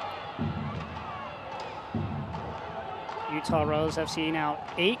 Utah Rose FC now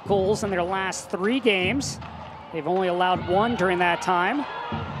 8 goals in their last 3 games. They've only allowed 1 during that time.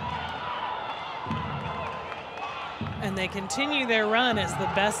 And they continue their run as the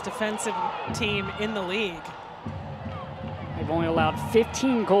best defensive team in the league. They've only allowed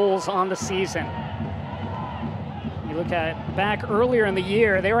 15 goals on the season. You look at back earlier in the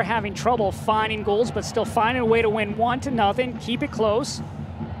year, they were having trouble finding goals, but still finding a way to win 1-0, keep it close,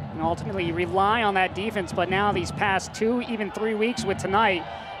 and ultimately rely on that defense. But now these past 2, even 3 weeks with tonight,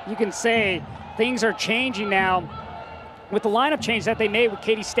 you can say things are changing now with the lineup change that they made with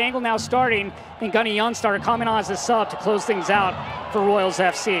Katie Stengel now starting and Gunny Youngstarter coming on as a sub to close things out for Royals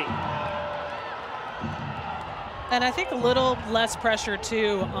FC. And I think a little less pressure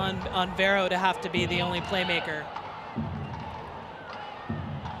too on Vero to have to be the only playmaker.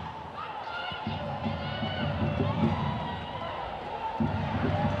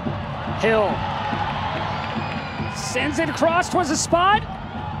 Hill sends it across towards the spot.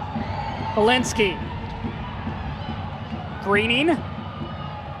 Walensky. Greening.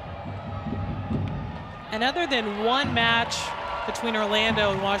 And other than one match between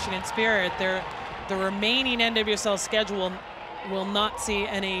Orlando and Washington Spirit, the remaining NWSL schedule will not see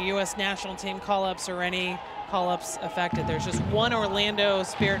any U.S. national team call-ups or any call-ups affected. There's just one Orlando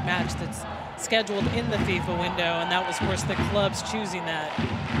Spirit match that's scheduled in the FIFA window, and that was, of course, the clubs choosing that.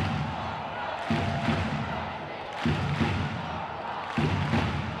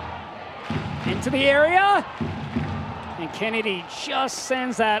 Into the area, and Kennedy just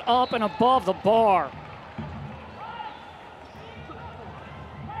sends that up and above the bar.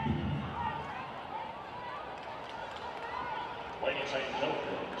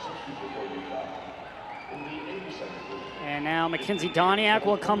 And now Mackenzie Doniak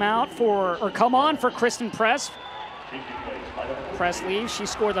will come on for Kristen Press. Press leaves. She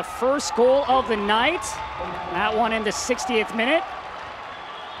scored the first goal of the night. That one in the 60th minute.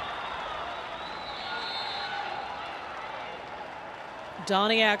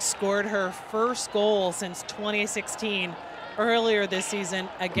 Doniak scored her first goal since 2016 earlier this season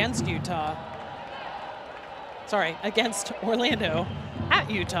against Utah. Sorry, against Orlando at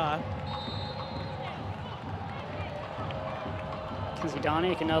Utah. Mackenzie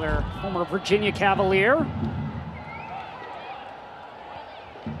Doniak, another former Virginia Cavalier.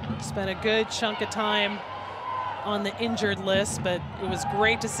 Spent a good chunk of time on the injured list, but it was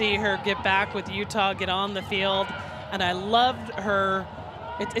great to see her get back with Utah, get on the field. And I loved her,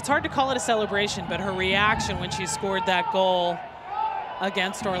 it's hard to call it a celebration, but her reaction when she scored that goal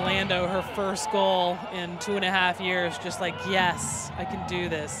against Orlando, her first goal in 2.5 years, just like, yes, I can do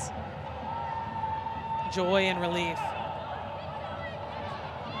this. Joy and relief.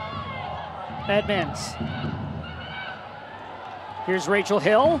 Edmonds. Here's Rachel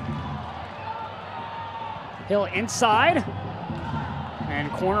Hill. Hill inside. And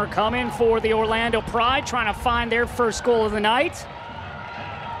corner coming for the Orlando Pride, trying to find their first goal of the night.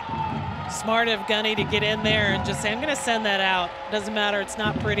 Smart of Gunny to get in there and just say, I'm going to send that out. Doesn't matter, it's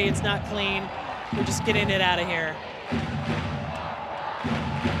not pretty, it's not clean. We're just getting it out of here.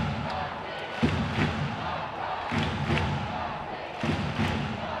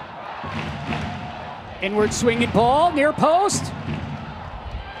 Inward swinging ball, near post.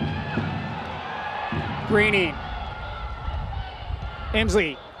 Greening.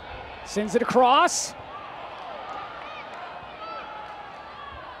 Emsley sends it across.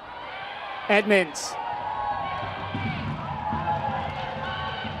 Edmonds.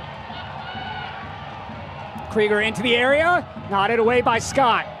 Krieger into the area, nodded away by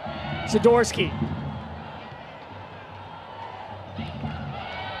Scott. Zadorsky.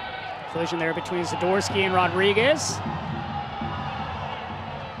 Collision there between Zadorsky and Rodriguez.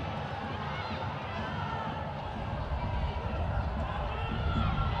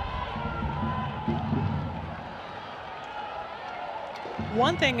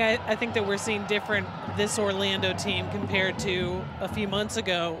 One thing I think that we're seeing different this Orlando team compared to a few months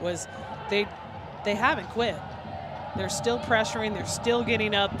ago was they haven't quit. They're still pressuring, they're still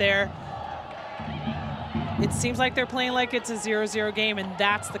getting up there. It seems like they're playing like it's a 0-0 game, and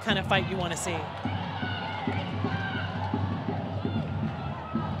that's the kind of fight you want to see.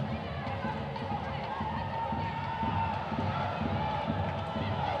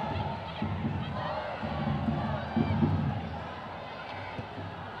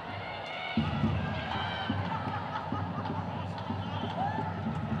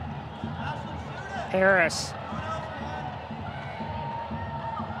 Harris.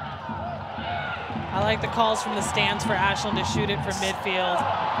 I like the calls from the stands for Ashland to shoot it from midfield.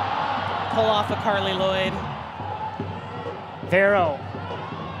 Pull off of Carly Lloyd. Vero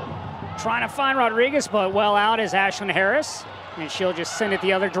trying to find Rodriguez, but well out is Ashland Harris, and she'll just send it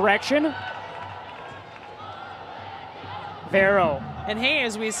the other direction. Vero. And hey,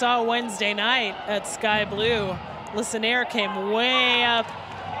 as we saw Wednesday night at Sky Blue, Listener came way up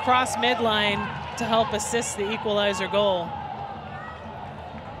cross midline to help assist the equalizer goal.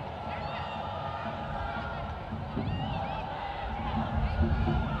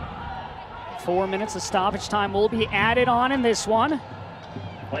 Four minutes of stoppage time will be added on in this one.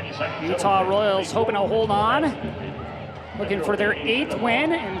 Utah Royals hoping to hold on, looking for their 8th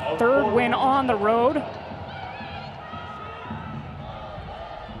win and 3rd win on the road.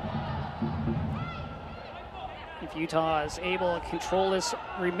 If Utah is able to control this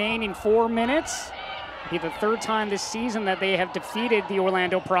remaining 4 minutes, it'll be the 3rd time this season that they have defeated the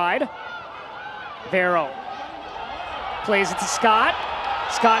Orlando Pride. Vero plays it to Scott.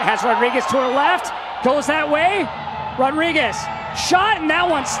 Scott has Rodriguez to her left, goes that way. Rodriguez, shot, and that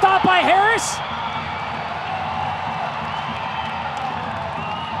one stopped by Harris.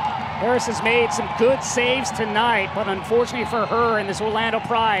 Harris has made some good saves tonight, but unfortunately for her and this Orlando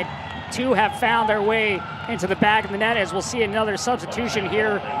Pride, 2 have found their way into the back of the net, as we'll see another substitution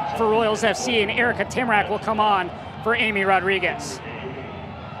here for Royals FC, and Erica Timrak will come on for Amy Rodriguez.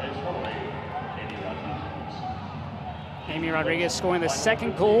 Amy Rodriguez scoring the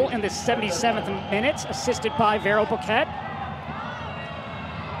 2nd goal in the 77th minute, assisted by Vero Bouquet.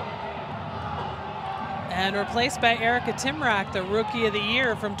 And replaced by Erica Timrak, the Rookie of the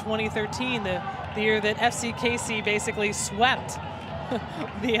Year from 2013, the year that FC KC basically swept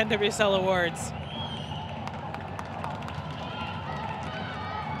the NWSL awards.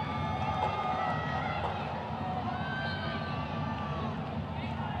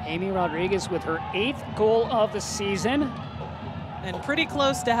 Amy Rodriguez with her 8th goal of the season. And pretty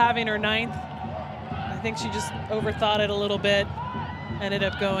close to having her 9th. I think she just overthought it a little bit. Ended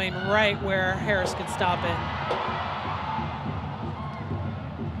up going right where Harris could stop it.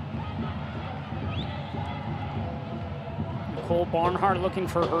 Nicole Barnhart looking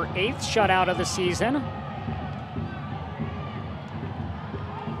for her 8th shutout of the season.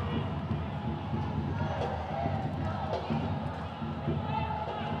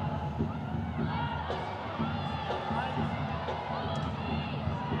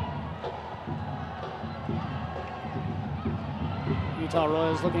 Utah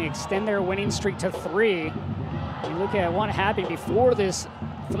Royals looking to extend their winning streak to 3. You look at what happened before this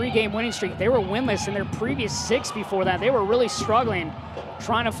 3-game winning streak. They were winless in their previous 6 before that. They were really struggling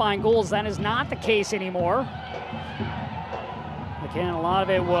trying to find goals. That is not the case anymore. Again, a lot of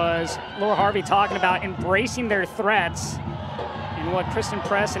it was Laura Harvey talking about embracing their threats and what Kristen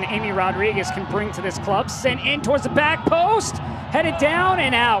Press and Amy Rodriguez can bring to this club. Sent in towards the back post, headed down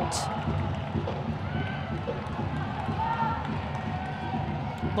and out.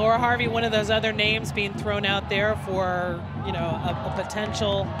 Laura Harvey, one of those other names being thrown out there for, you know, a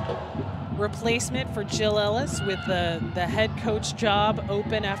potential replacement for Jill Ellis with the head coach job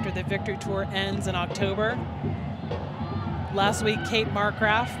open after the Victory Tour ends in October. Last week, Kate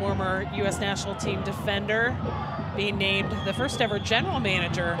Markgraf, former U.S. national team defender, being named the first ever general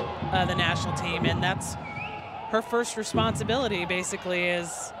manager of the national team, and that's her first responsibility, basically,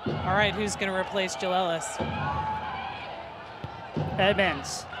 is, all right, who's going to replace Jill Ellis?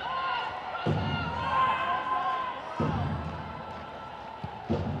 Edmonds.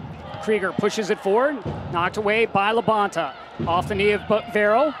 Krieger pushes it forward, knocked away by Labonta. Off the knee of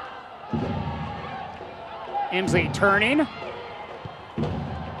Vero. Emsley turning.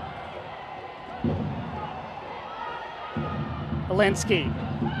 Alinsky.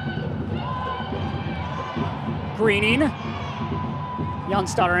 Greening.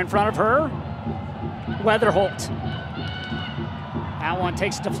 Youngstutter in front of her. Weatherholt. That one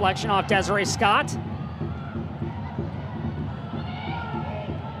takes a deflection off Desiree Scott.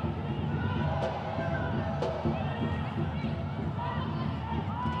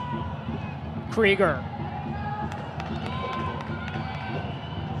 Krieger.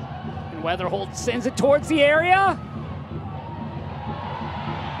 And Weatherholt sends it towards the area.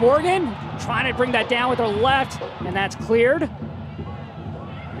 Morgan trying to bring that down with her left, and that's cleared.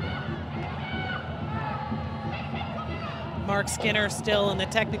 Mark Skinner still in the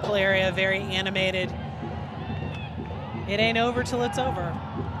technical area, very animated. It ain't over till it's over.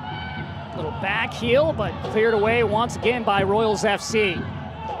 Little back heel, but cleared away once again by Royals FC.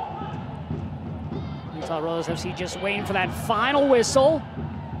 Utah Royals FC just waiting for that final whistle.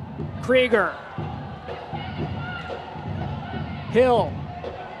 Krieger. Hill.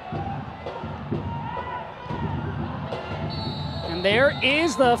 And there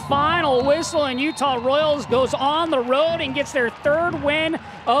is the final whistle, and Utah Royals goes on the road and gets their 3rd win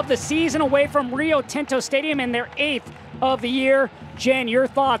of the season away from Rio Tinto Stadium and their 8th of the year. Jen, your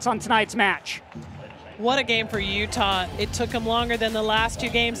thoughts on tonight's match? What a game for Utah. It took them longer than the last 2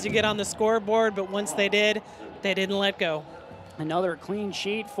 games to get on the scoreboard, but once they did, They didn't let go. Another clean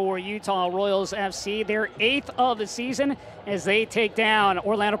sheet for Utah Royals FC, their 8th of the season as they take down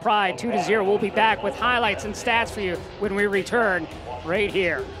Orlando Pride 2-0. We'll be back with highlights and stats for you when we return right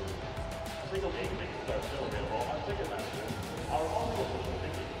here.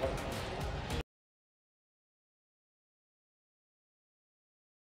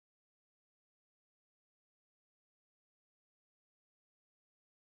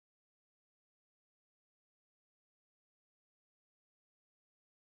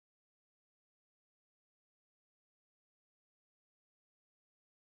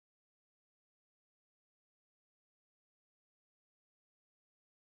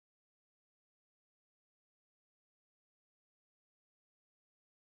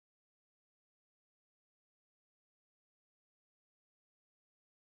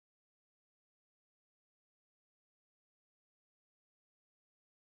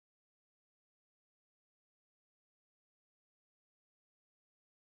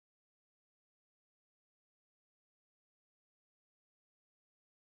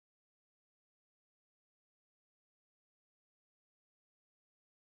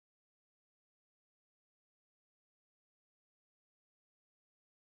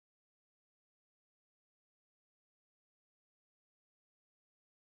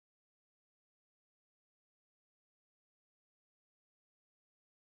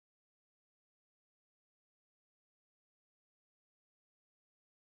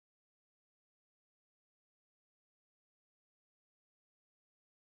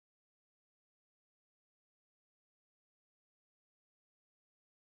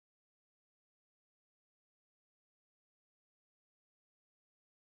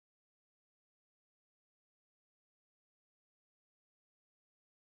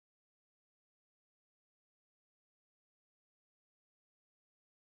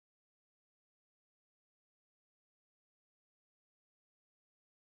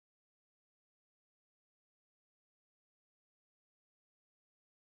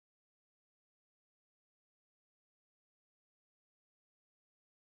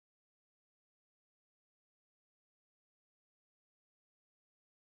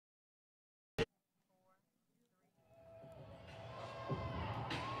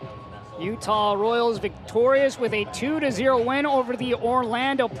 Utah Royals victorious with a 2-0 win over the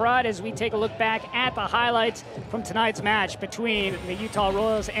Orlando Pride as we take a look back at the highlights from tonight's match between the Utah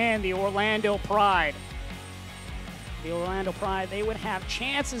Royals and the Orlando Pride. The Orlando Pride, they would have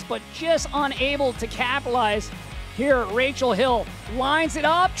chances but just unable to capitalize. Here, Rachel Hill lines it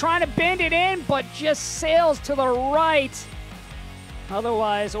up, trying to bend it in, but just sails to the right.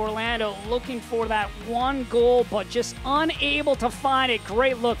 Otherwise, Orlando looking for that one goal, but just unable to find it.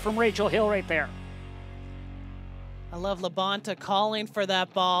 Great look from Rachel Hill right there. I love Labonta calling for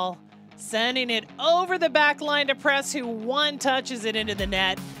that ball, sending it over the back line to Press, who one touches it into the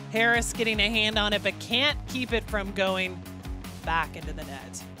net. Harris getting a hand on it, but can't keep it from going back into the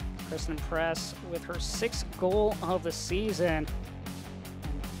net. Kristen Press with her 6th goal of the season.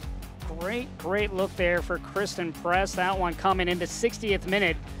 Great look there for Kristen Press. That one coming into 60th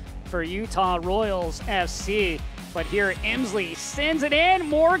minute for Utah Royals FC. But here Emsley sends it in.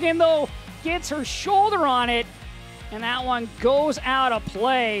 Morgan, though, gets her shoulder on it, and that one goes out of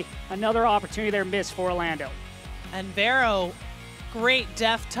play. Another opportunity there missed for Orlando. And Vero, great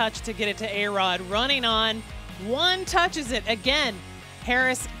deft touch to get it to A-Rod. Running on, one touches it. Again,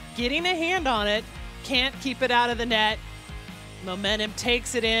 Harris getting a hand on it, can't keep it out of the net. Momentum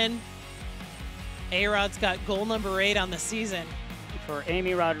takes it in. A-Rod's got goal number 8 on the season. For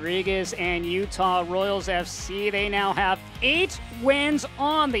Amy Rodriguez and Utah Royals FC, they now have 8 wins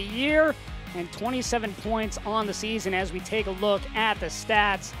on the year and 27 points on the season as we take a look at the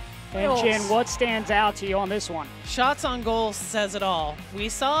stats. And Jen, what stands out to you on this one? Shots on goal says it all. We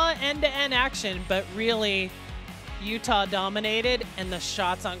saw end-to-end action, but really Utah dominated, and the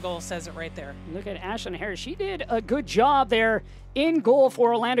shots on goal says it right there. Look at Ashlyn Harris. She did a good job there in goal for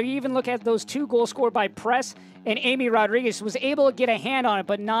Orlando. You even look at those 2 goals scored by Press, and Amy Rodriguez was able to get a hand on it,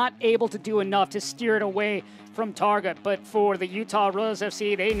 but not able to do enough to steer it away from target. But for the Utah Royals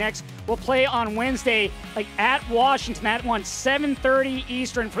FC, they next will play on Wednesday at Washington. That one 7:30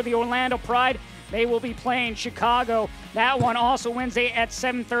 Eastern. For the Orlando Pride, they will be playing Chicago. That one also Wednesday at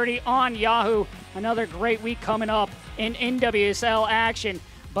 7:30 on Yahoo. Another great week coming up in NWSL action.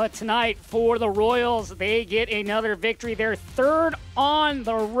 But tonight for the Royals, they get another victory. Their 3rd on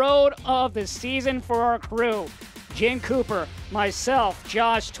the road of the season for our crew. Jen Cooper, myself,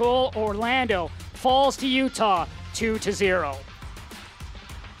 Josh Toll, Orlando falls to Utah 2-0.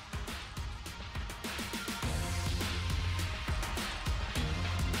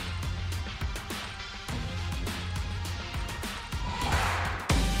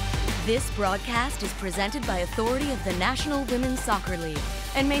 This broadcast is presented by authority of the National Women's Soccer League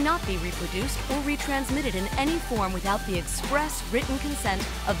and may not be reproduced or retransmitted in any form without the express written consent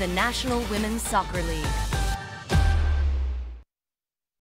of the National Women's Soccer League.